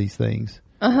lists of these things.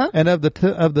 And of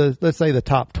the let's say the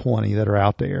top 20 that are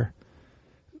out there,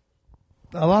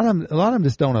 a lot of them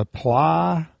just don't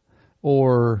apply,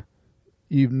 or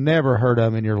you've never heard of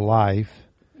them in your life.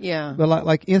 Yeah. But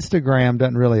like Instagram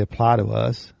doesn't really apply to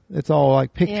us. It's all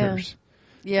like pictures.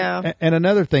 Yeah. And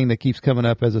another thing that keeps coming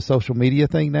up as a social media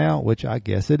thing now, which I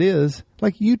guess it is,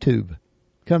 like YouTube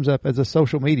comes up as a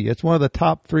social media. It's one of the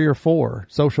top 3 or 4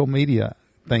 social media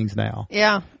things now.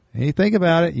 Yeah. And you think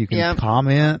about it, you can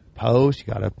comment, post, you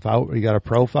got a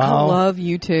profile. I love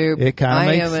YouTube.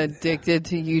 I am addicted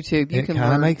to YouTube. You can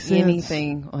learn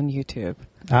anything on YouTube.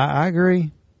 I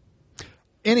agree.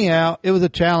 Anyhow, it was a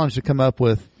challenge to come up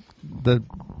with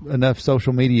enough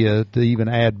social media to even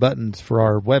add buttons for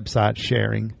our website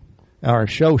sharing, our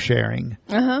show sharing.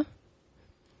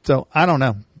 So I don't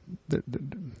know.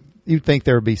 You'd think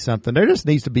there would be something. There just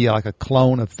needs to be like a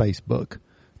clone of Facebook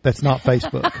that's not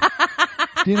Facebook.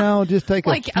 Just take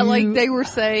like they were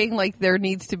saying, like there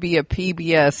needs to be a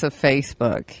PBS of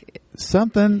Facebook.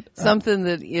 Something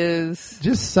that is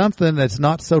just something that's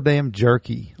not so damn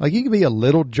jerky. Like you can be a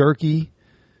little jerky,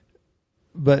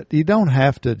 but you don't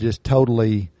have to just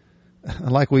totally,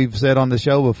 like we've said on the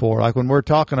show before, like when we're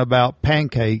talking about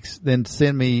pancakes, then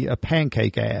send me a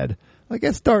pancake ad. Like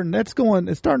it's starting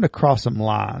to cross some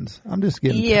lines. I'm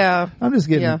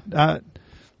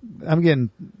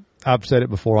getting, I've said it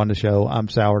before on the show. I'm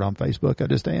soured on Facebook. I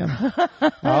just am.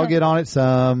 I'll get on it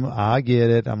some. I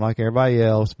get it. I'm like everybody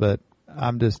else, but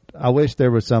I wish there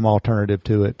was some alternative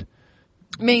to it.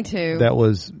 Me too.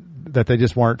 That they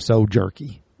just weren't so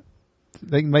jerky.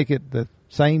 They can make it the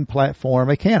same platform.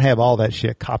 They can't have all that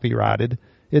shit copyrighted.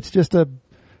 It's just the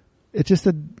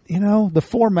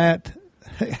format.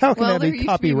 How can that be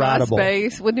copyrightable?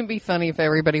 MySpace. Wouldn't it be funny if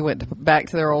everybody went back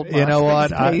to their old MySpace You know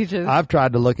what? pages? I've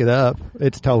tried to look it up.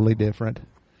 It's totally different.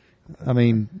 I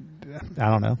mean, I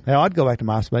don't know. Hell, I'd go back to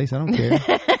MySpace. I don't care.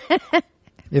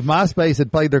 If MySpace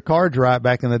had played their cards right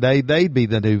back in the day, they'd be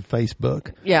the new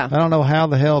Facebook. Yeah. I don't know how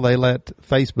the hell they let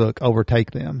Facebook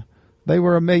overtake them. They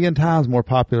were 1,000,000 times more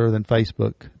popular than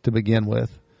Facebook to begin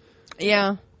with.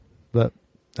 Yeah. But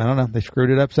I don't know. They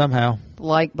screwed it up somehow.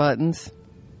 Like buttons.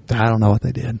 I don't know what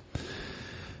they did.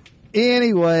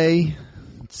 Anyway,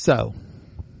 so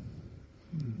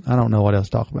I don't know what else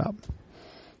to talk about.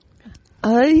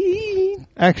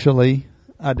 Actually,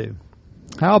 I do.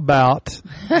 How about?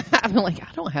 I'm like, I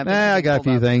don't have. I got a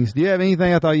few things. Do you have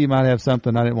anything? I thought you might have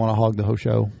something. I didn't want to hog the whole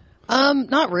show.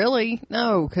 Not really.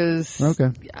 No, because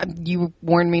okay. You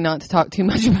warned me not to talk too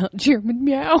much about German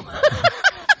Meow.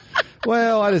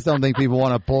 Well, I just don't think people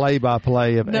want a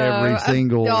play-by-play of every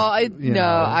single. I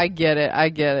get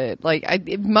it.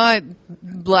 Like my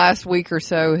last week or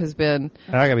so has been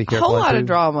I gotta be careful. A whole lot of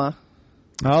drama.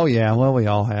 Oh yeah, well we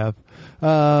all have.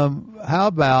 How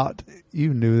about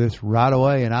you knew this right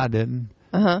away and I didn't?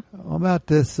 How about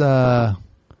this? You know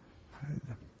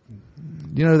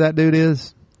who that dude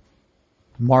is?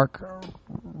 Mark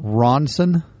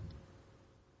Ronson.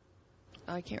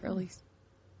 I can't really.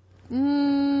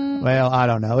 Well, I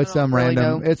don't know. It's some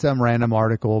random. It's some random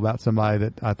article about somebody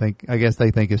that I guess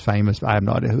they think is famous. I have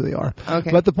no idea who they are. Okay.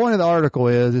 But the point of the article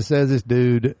is, it says this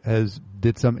dude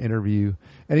did some interview,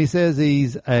 and he says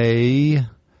he's a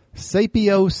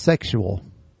sapiosexual.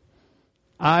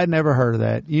 I'd never heard of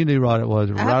that. You knew what it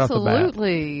was right off the bat.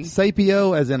 Absolutely.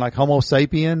 Sapio, as in like Homo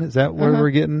sapien. Is that where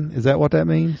we're getting? Is that what that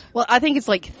means? Well, I think it's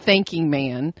like thinking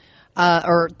man,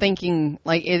 or thinking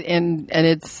like it, and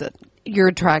it's you're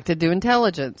attracted to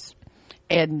intelligence,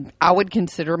 and I would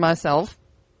consider myself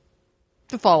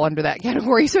to fall under that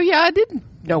category. So yeah, I didn't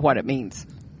know what it means.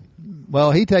 Well,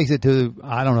 he takes it to,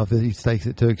 I don't know if he takes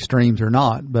it to extremes or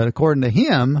not, but according to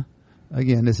him,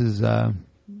 again, this is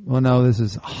this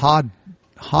is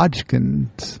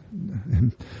Hodgkin's,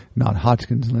 not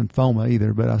Hodgkin's lymphoma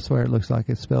either, but I swear it looks like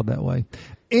it's spelled that way.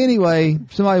 Anyway,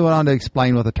 somebody went on to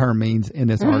explain what the term means in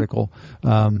this article.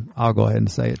 I'll go ahead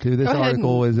and say it too. This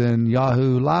article is in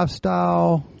Yahoo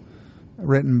Lifestyle,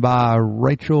 written by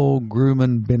Rachel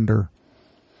Grumman Bender.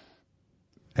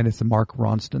 And it's Mark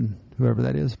Ronston, whoever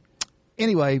that is.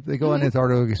 Anyway, they go in this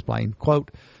article to explain,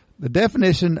 quote, the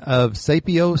definition of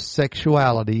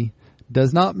sapiosexuality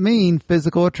does not mean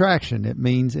physical attraction. It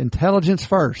means intelligence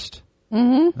first.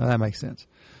 Now, that makes sense.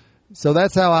 So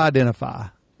that's how I identify.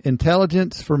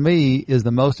 Intelligence for me is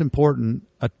the most important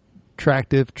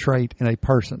attractive trait in a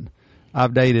person.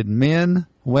 I've dated men,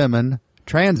 women,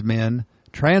 trans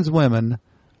women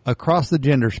across the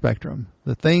gender spectrum.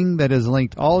 The thing that has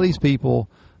linked all these people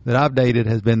that I've dated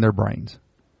has been their brains.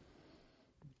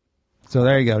 So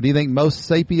there you go. Do you think most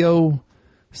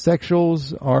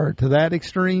sapiosexuals are to that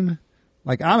extreme?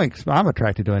 Like I'm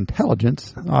attracted to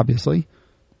intelligence, obviously,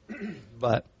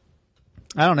 but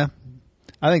I don't know.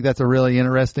 I think that's a really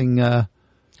interesting. I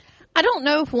don't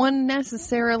know if one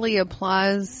necessarily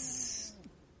applies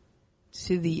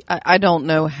to the. I don't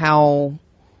know how.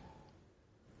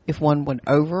 If one would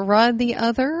override the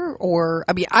other, or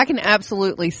I mean, I can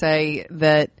absolutely say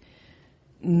that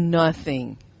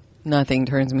nothing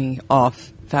turns me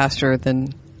off faster than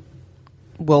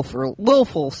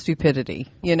willful stupidity.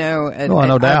 You know,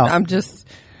 no doubt. I'm just,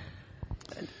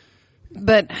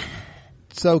 but.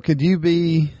 So could you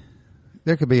be?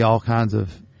 There could be all kinds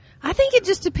of. I think it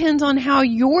just depends on how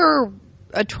your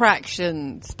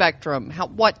attraction spectrum.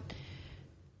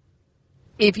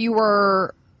 If you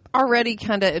were already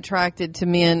kind of attracted to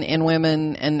men and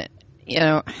women, and you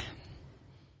know,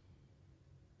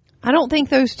 I don't think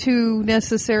those two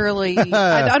necessarily.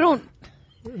 I don't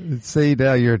see.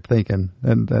 Now you're thinking,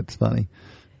 and that's funny.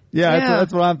 Yeah.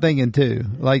 That's what I'm thinking too.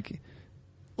 Like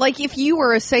if you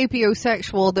were a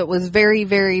sapiosexual that was very,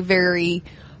 very, very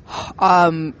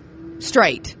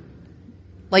straight,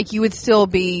 like you would still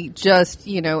be just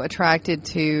attracted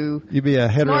to. You'd be a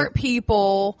smart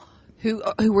people who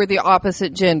were the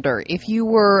opposite gender. If you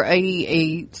were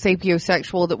a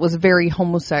sapiosexual that was very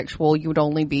homosexual, you would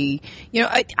only be,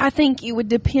 I think it would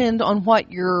depend on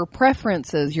what your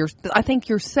preferences, I think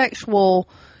your sexual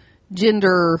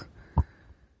gender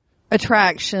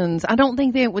attractions, I don't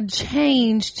think that would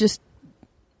change just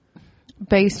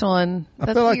based on,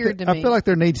 that's weird to me. I feel like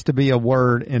there needs to be a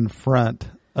word in front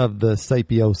of the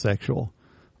sapiosexual.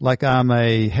 Like I'm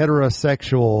a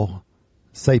heterosexual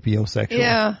sapiosexual.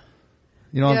 Yeah.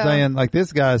 You know what I'm saying? Like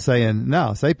this guy is saying, no,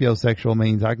 sapiosexual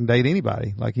means I can date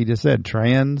anybody. Like he just said,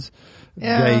 trans,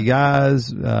 gay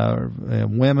guys,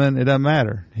 women, it doesn't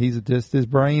matter. He's just his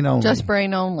brain only. Just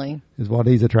brain only. Is what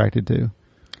he's attracted to.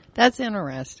 That's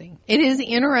interesting. It is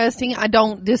interesting. I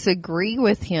don't disagree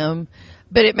with him,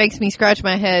 but it makes me scratch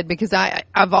my head because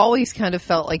I've always kind of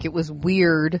felt like it was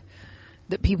weird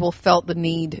that people felt the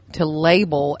need to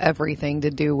label everything to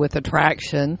do with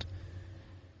attraction.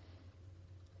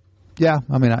 Yeah,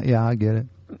 I mean, I get it.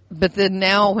 But then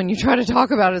now when you try to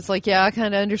talk about it, it's like, I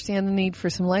kind of understand the need for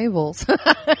some labels.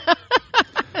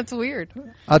 That's weird.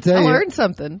 I learned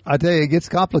something. I tell you, it gets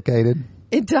complicated.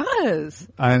 It does.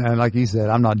 And like you said,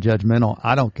 I'm not judgmental.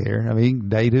 I don't care. I mean,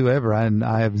 date whoever, and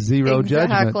I have zero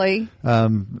judgment. Exactly.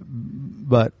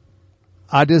 But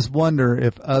I just wonder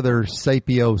if other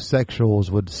sapiosexuals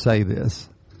would say this.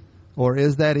 Or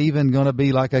is that even going to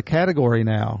be like a category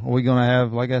now? Are we going to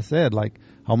have, like I said, like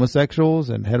homosexuals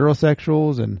and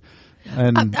heterosexuals and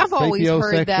I've always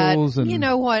heard that. And, you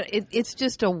know what? It's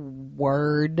just a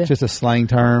word. Just a slang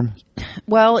term.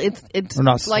 Well, it's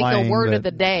not like slang, a word of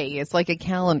the day. It's like a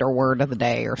calendar word of the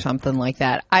day or something like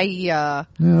that. Yeah,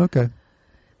 okay.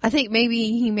 I think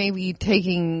maybe he may be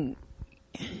taking.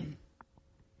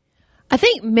 I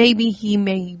think maybe he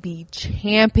may be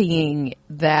championing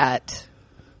that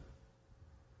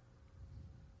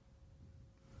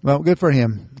Well, good for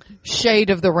him. Shade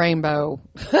of the rainbow.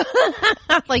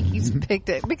 Like he's picked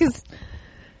it because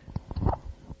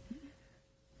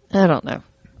I don't know.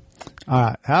 All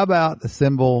right. How about the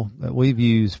symbol that we've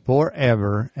used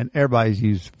forever and everybody's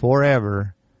used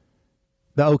forever?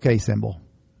 The OK symbol.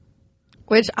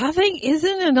 Which I think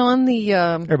isn't it on the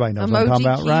Everybody knows emoji what I'm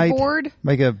talking about, keyboard? Right?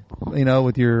 Make a,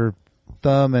 with your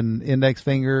thumb and index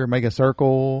finger, make a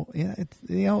circle. Yeah, it's,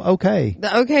 OK.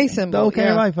 The OK symbol. The OK, yeah.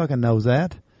 everybody fucking knows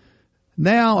that.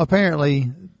 Now,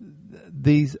 apparently,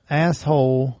 these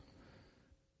asshole,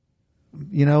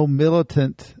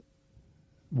 militant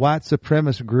white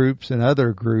supremacist groups and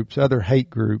other hate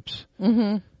groups,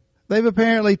 they've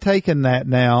apparently taken that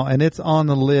now, and it's on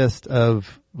the list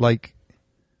of, like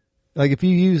if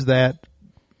you use that,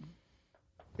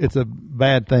 it's a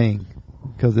bad thing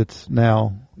because it's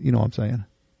now, you know what I'm saying?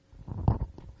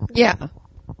 Yeah.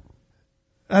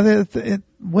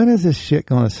 When is this shit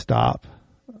going to stop?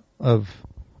 You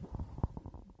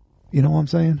know what I'm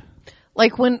saying?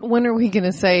 Like when are we going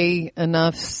to say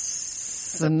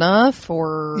enough's enough?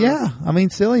 Or yeah, I mean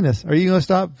silliness. Are you going to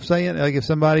stop saying, like, if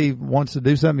somebody wants to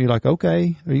do something, you're like,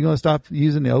 okay? Are you going to stop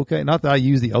using the okay? Not that I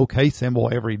use the okay symbol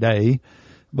every day,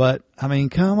 but I mean,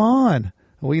 come on.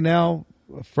 Are we now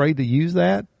afraid to use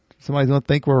that? Somebody's going to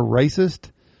think we're a racist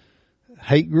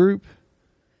hate group.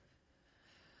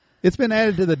 It's been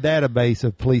added to the database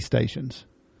of police stations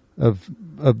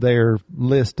of their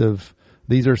list of,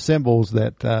 these are symbols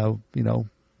that, Well,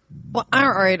 all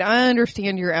right, I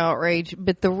understand your outrage,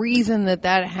 but the reason that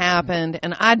happened,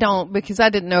 and I don't, because I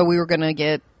didn't know we were going to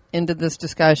get into this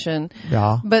discussion.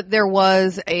 Yeah. But there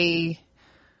was a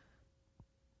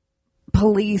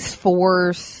police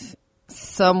force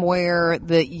somewhere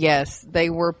that, yes,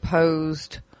 they were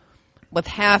posed with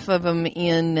half of them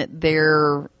in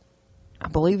their, I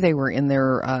believe they were in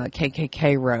their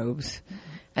KKK robes.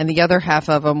 And the other half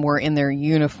of them were in their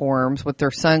uniforms with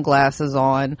their sunglasses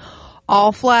on,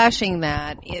 all flashing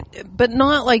that. But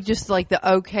not like just like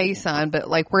the OK sign, but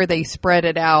like where they spread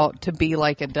it out to be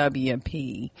like a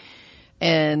WP.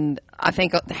 And I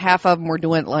think half of them were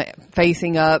doing like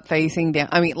facing up, facing down.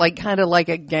 I mean, like kind of like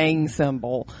a gang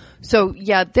symbol. So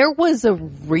yeah, there was a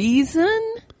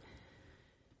reason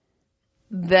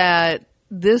that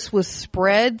this was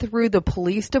spread through the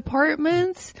police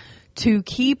departments to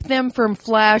keep them from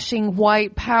flashing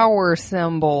white power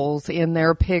symbols in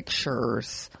their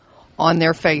pictures on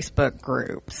their Facebook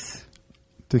groups.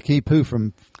 To keep who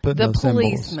from putting the those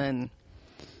policemen.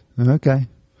 Symbols? Okay.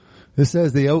 This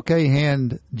says the OK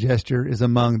hand gesture is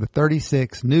among the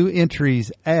 36 new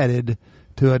entries added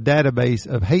to a database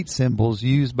of hate symbols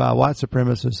used by white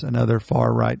supremacists and other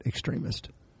far-right extremists.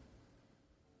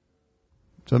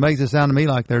 So it makes it sound to me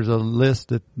like there's a list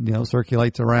that,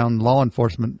 circulates around law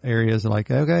enforcement areas.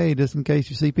 Like, okay, just in case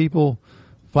you see people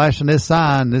flashing this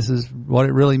sign, this is what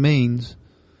it really means.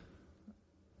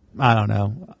 I don't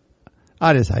know.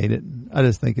 I just hate it. I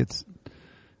just think it's,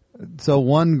 so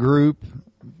one group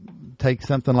takes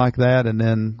something like that and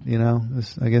then,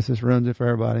 I guess this ruins it for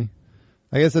everybody.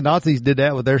 I guess the Nazis did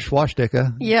that with their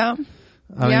swastika. Yeah.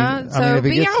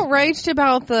 Be outraged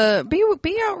about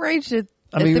be outraged at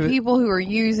the people who are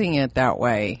using it that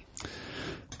way.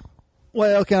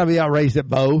 Well, can I be outraged at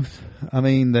both? I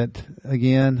mean, that,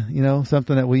 again,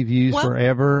 something that we've used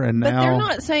forever and now. But they're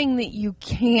not saying that you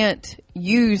can't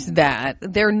use that.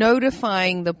 They're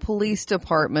notifying the police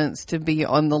departments to be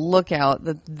on the lookout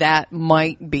that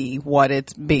might be what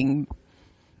it's being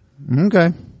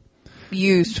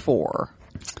used for.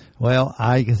 Well,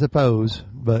 I suppose,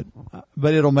 but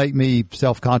it'll make me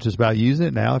self-conscious about using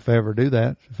it now if I ever do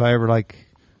that. If I ever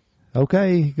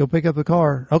okay, go pick up the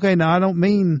car. Okay, now I don't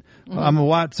mean I'm a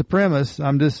white supremacist.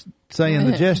 I'm just saying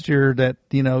the gesture that,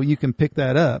 you can pick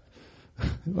that up.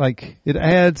 Like, it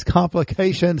adds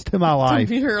complications to my life.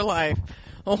 To your life.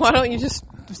 Well, why don't you just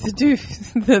do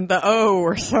the O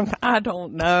or something? I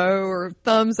don't know. Or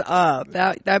thumbs up.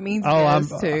 That means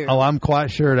yes, too. Oh, I'm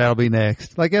quite sure that'll be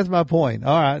next. Like, that's my point.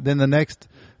 All right, then the next,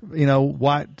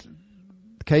 white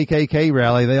KKK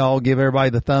rally, they all give everybody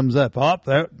the thumbs up.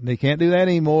 They can't do that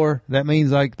anymore. That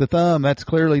means like the thumb, that's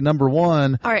clearly number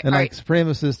one.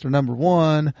 Supremacists are number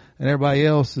one, and everybody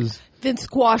else is. Then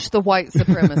squash the white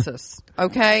supremacists.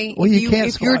 Okay? Well,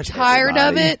 if you're tired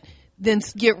of it, then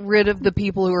get rid of the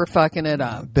people who are fucking it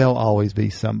up. There'll always be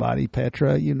somebody,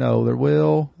 Petra. There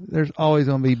will. There's always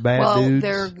going to be bad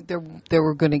dudes. They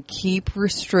were going to keep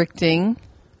restricting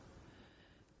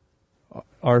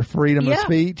our freedom of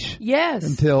speech. Yes.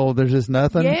 Until there's just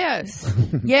nothing. Yes.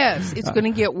 Yes. It's going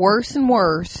to get worse and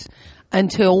worse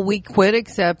until we quit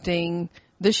accepting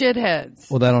the shitheads.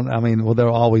 Well,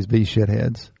 there'll always be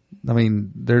shitheads. I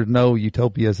mean, there's no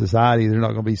utopia society. There's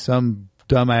not going to be some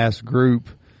dumbass group.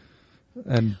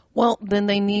 And well, then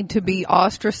they need to be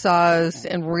ostracized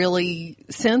and really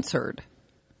censored.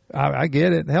 I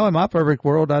get it. Hell, in my perfect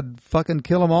world, I'd fucking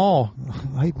kill them all.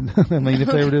 I mean, if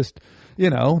they were just,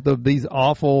 these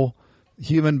awful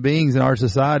human beings in our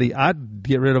society, I'd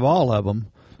get rid of all of them.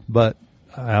 But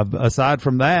aside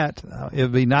from that, it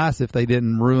would be nice if they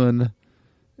didn't ruin,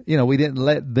 we didn't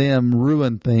let them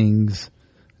ruin things.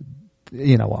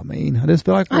 You know what I mean? I just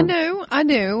feel like I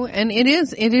do. And it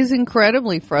is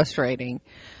incredibly frustrating.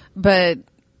 But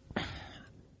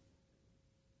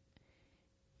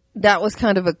that was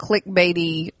kind of a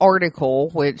clickbaity article,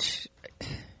 which,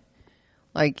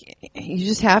 you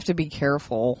just have to be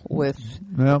careful with.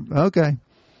 Well, okay.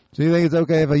 So you think it's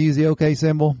okay if I use the okay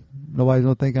symbol? Nobody's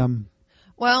gonna think I'm.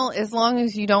 Well, as long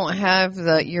as you don't have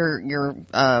your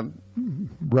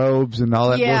robes and all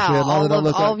that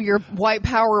bullshit. All of your white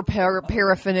power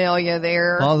paraphernalia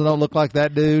there. As long as they don't look like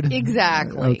that dude.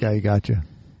 Exactly. Okay, gotcha.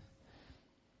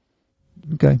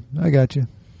 Okay, I got you.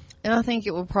 And I think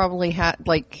it will probably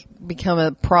become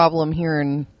a problem here,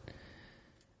 and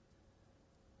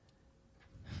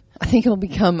I think it'll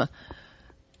become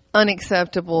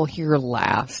unacceptable here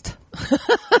last. I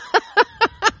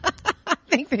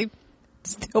think they'd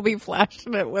still be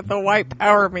flashing it with the white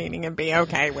power meaning and be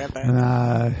okay with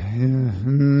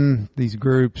it. These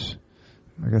groups,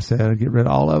 like I said, I'll get rid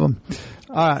of all of them.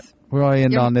 All right, we're going to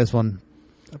end on this one.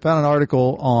 I found an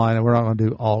article on, and we're not going to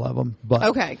do all of them, but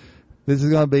okay. This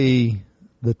is going to be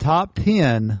the top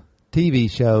 10 TV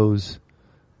shows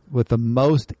with the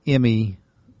most Emmy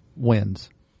wins.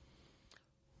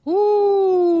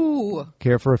 Ooh.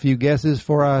 Care for a few guesses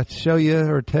before I show you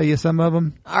or tell you some of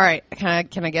them? All right.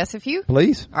 Can I guess a few?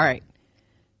 Please. All right.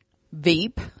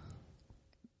 Veep.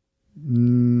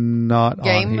 Not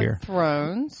Game on here. Game of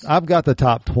Thrones. I've got the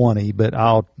top 20, but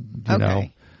I'll, you know.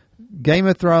 Game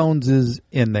of Thrones is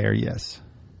in there, yes.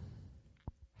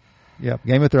 Yep,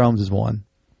 Game of Thrones is one.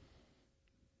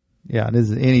 Yeah, this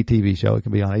is any TV show. It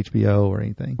can be on HBO or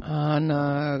anything.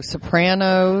 No.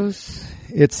 Sopranos.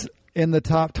 It's in the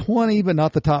top 20, but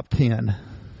not the top 10.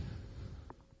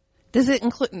 Does it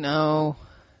include... No.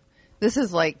 This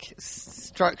is like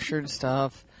structured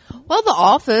stuff. Well, The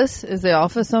Office. Is The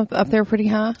Office up there pretty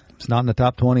high? It's not in the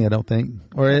top 20, I don't think.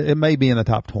 Or it may be in the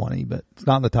top 20, but it's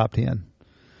not in the top 10.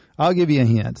 I'll give you a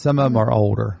hint. Some of them are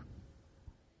older.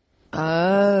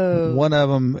 Oh. One of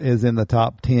them is in the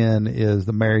top 10 is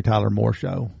the Mary Tyler Moore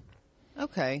Show.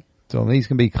 Okay. So these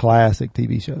can be classic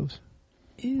TV shows.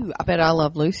 Ooh, I bet I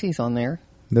Love Lucy's on there.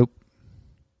 Nope.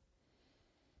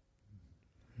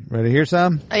 Ready to hear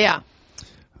some? Yeah.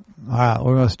 All right,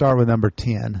 we're going to start with number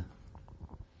 10.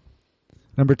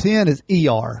 Number 10 is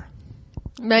ER.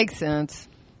 Makes sense.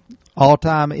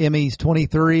 All-time Emmys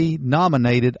 23,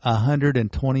 nominated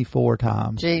 124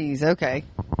 times. Jeez, okay.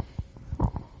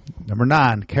 Number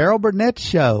 9, Carol Burnett's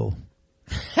Show.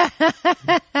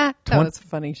 That was a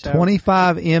funny show.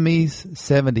 25 Emmys,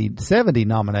 70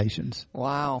 nominations.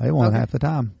 Wow. They won half the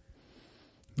time.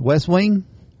 West Wing.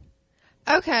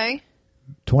 Okay.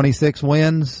 26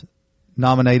 wins,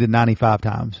 nominated 95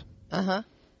 times. Uh-huh.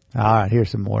 All right, here's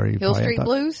some more. Hill Street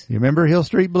Blues? You remember Hill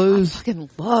Street Blues? I fucking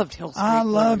loved Hill Street Blues. I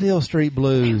loved Hill Street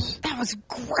Blues. That was a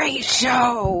great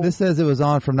show. This says it was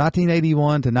on from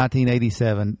 1981 to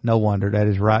 1987. No wonder. That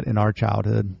is right in our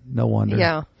childhood. No wonder.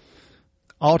 Yeah.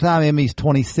 All-time Emmys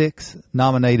 26,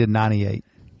 nominated 98.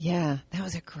 Yeah, that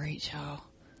was a great show.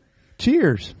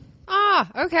 Cheers.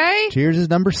 Ah, okay. Cheers is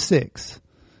number 6.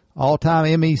 All-time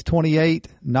Emmys 28,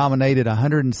 nominated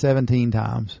 117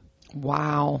 times.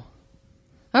 Wow.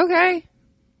 Okay.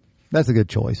 That's a good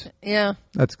choice. Yeah.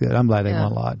 That's good. I'm glad they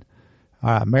won a lot.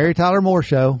 All right, Mary Tyler Moore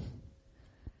Show.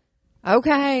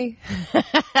 Okay.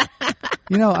 I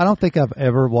don't think I've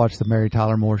ever watched the Mary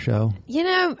Tyler Moore Show.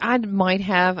 I might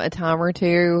have a time or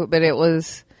two, but it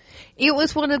was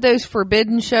one of those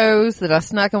forbidden shows that I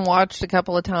snuck and watched a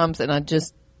couple of times, and I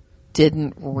just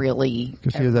didn't really.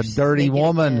 Because she was a dirty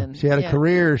woman. She had a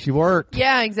career. She worked.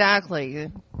 Yeah,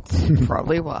 exactly.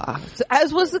 Probably why.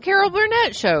 As was the Carol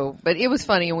Burnett Show, but it was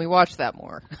funny, and we watched that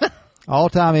more.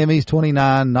 All-time Emmys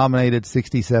 29, nominated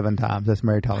 67 times. That's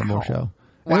Mary Tyler Moore Show.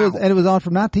 Wow. And it was on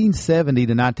from 1970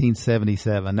 to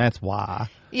 1977. That's why.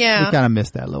 Yeah. We kind of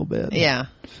missed that a little bit. Yeah.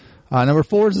 Number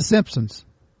 4 is The Simpsons.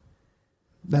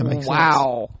 That makes sense.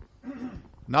 Wow.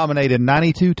 Nominated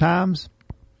 92 times.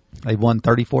 They've won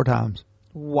 34 times.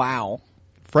 Wow.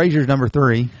 Frasier's number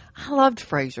 3. I loved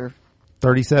Frasier.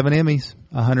 37 Emmys,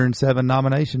 107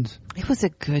 nominations. It was a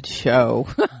good show.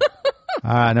 All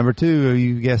right, number 2,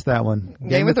 you guessed that one.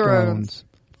 Game of Thrones.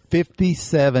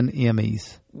 57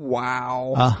 Emmys.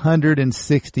 Wow.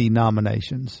 160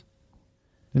 nominations.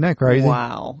 Isn't that crazy?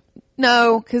 Wow.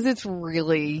 No, because it's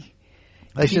really...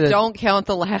 You don't count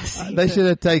the last season. They should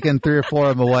have taken 3 or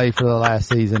 4 of them away for the last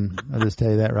season. I'll just tell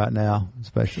you that right now,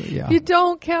 especially, yeah. You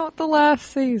don't count the last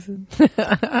season.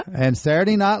 And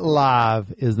Saturday Night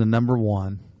Live is the number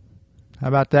 1. How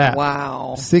about that?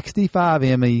 Wow. 65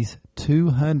 Emmys,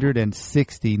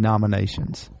 260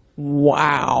 nominations.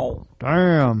 Wow.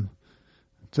 Damn.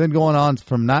 It's been going on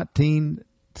from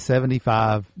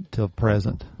 1975 till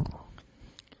present.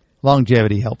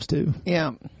 Longevity helps too.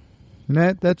 Yeah.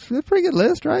 And that's a pretty good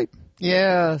list, right?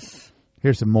 Yes.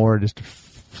 Here's some more just to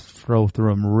throw through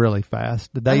them really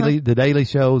fast. The Daily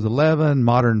Show's 11,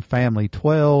 Modern Family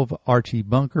 12, Archie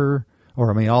Bunker,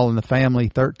 All in the Family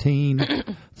 13,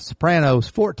 Sopranos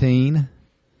 14.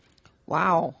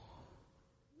 Wow.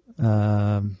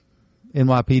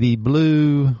 NYPD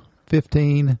Blue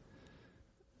 15.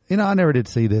 I never did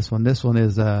see this one. This one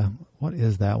is what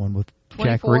is that one with 24?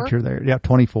 Jack Reacher there? Yeah,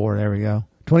 24. There we go.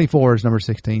 24 is number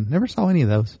 16. Never saw any of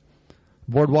those.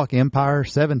 Boardwalk Empire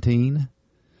 17.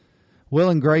 Will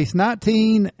and Grace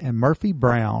 19, and Murphy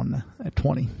Brown at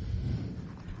 20.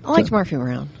 I liked Murphy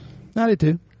Brown. I did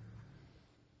too.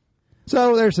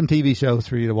 So there's some TV shows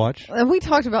for you to watch. And we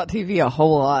talked about TV a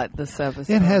whole lot this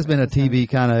episode. It has been a TV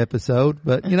kind of episode,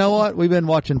 but you know what? We've been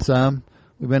watching some.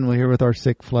 We've been here with our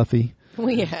sick Fluffy.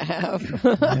 We have.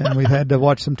 And we've had to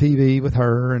watch some TV with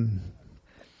her.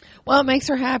 Well, it makes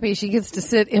her happy. She gets to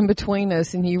sit in between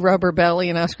us, and you rub her belly,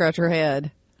 and I scratch her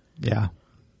head. Yeah.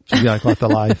 She's got quite the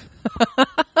life.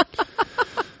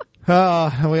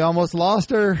 We almost lost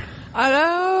her. I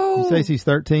know. You say she's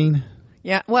 13?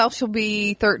 Yeah. Well, she'll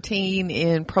be 13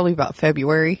 in probably about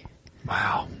February.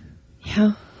 Wow.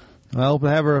 Yeah. Well,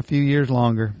 we'll have her a few years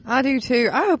longer. I do, too.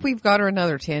 I hope we've got her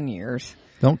another 10 years.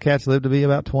 Don't cats live to be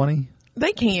about 20?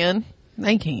 They can.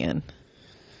 They can.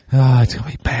 Oh, it's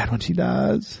going to be bad when she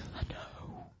dies.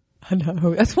 I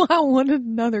know. That's why I wanted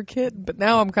another kid. But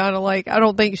now I'm kind of like, I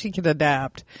don't think she can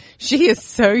adapt. She is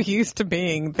so used to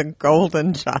being the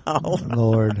golden child.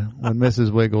 Lord, when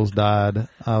Mrs. Wiggles died,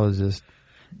 I was just...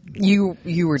 You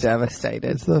were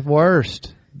devastated. It's the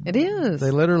worst. It is.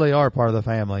 They literally are part of the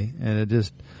family. And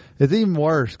it's even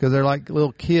worse because they're like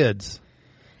little kids.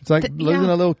 It's like losing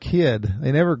a little kid.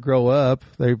 They never grow up.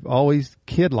 They're always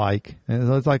kid-like. And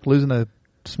so it's like losing a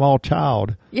small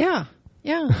child. Yeah.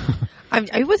 Yeah.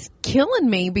 It was killing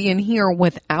me being here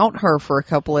without her for a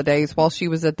couple of days while she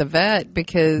was at the vet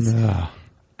because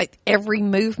every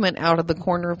movement out of the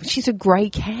corner, she's a gray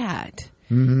cat.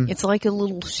 Mm-hmm. It's like a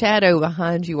little shadow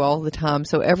behind you all the time.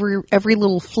 So every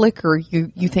little flicker,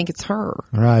 you think it's her.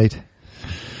 Right.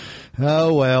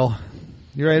 Oh, well.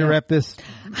 You ready to wrap this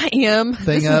I am.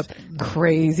 Thing this up? Is a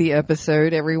crazy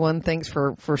episode, everyone. Thanks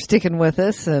for sticking with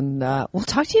us, and we'll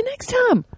talk to you next time.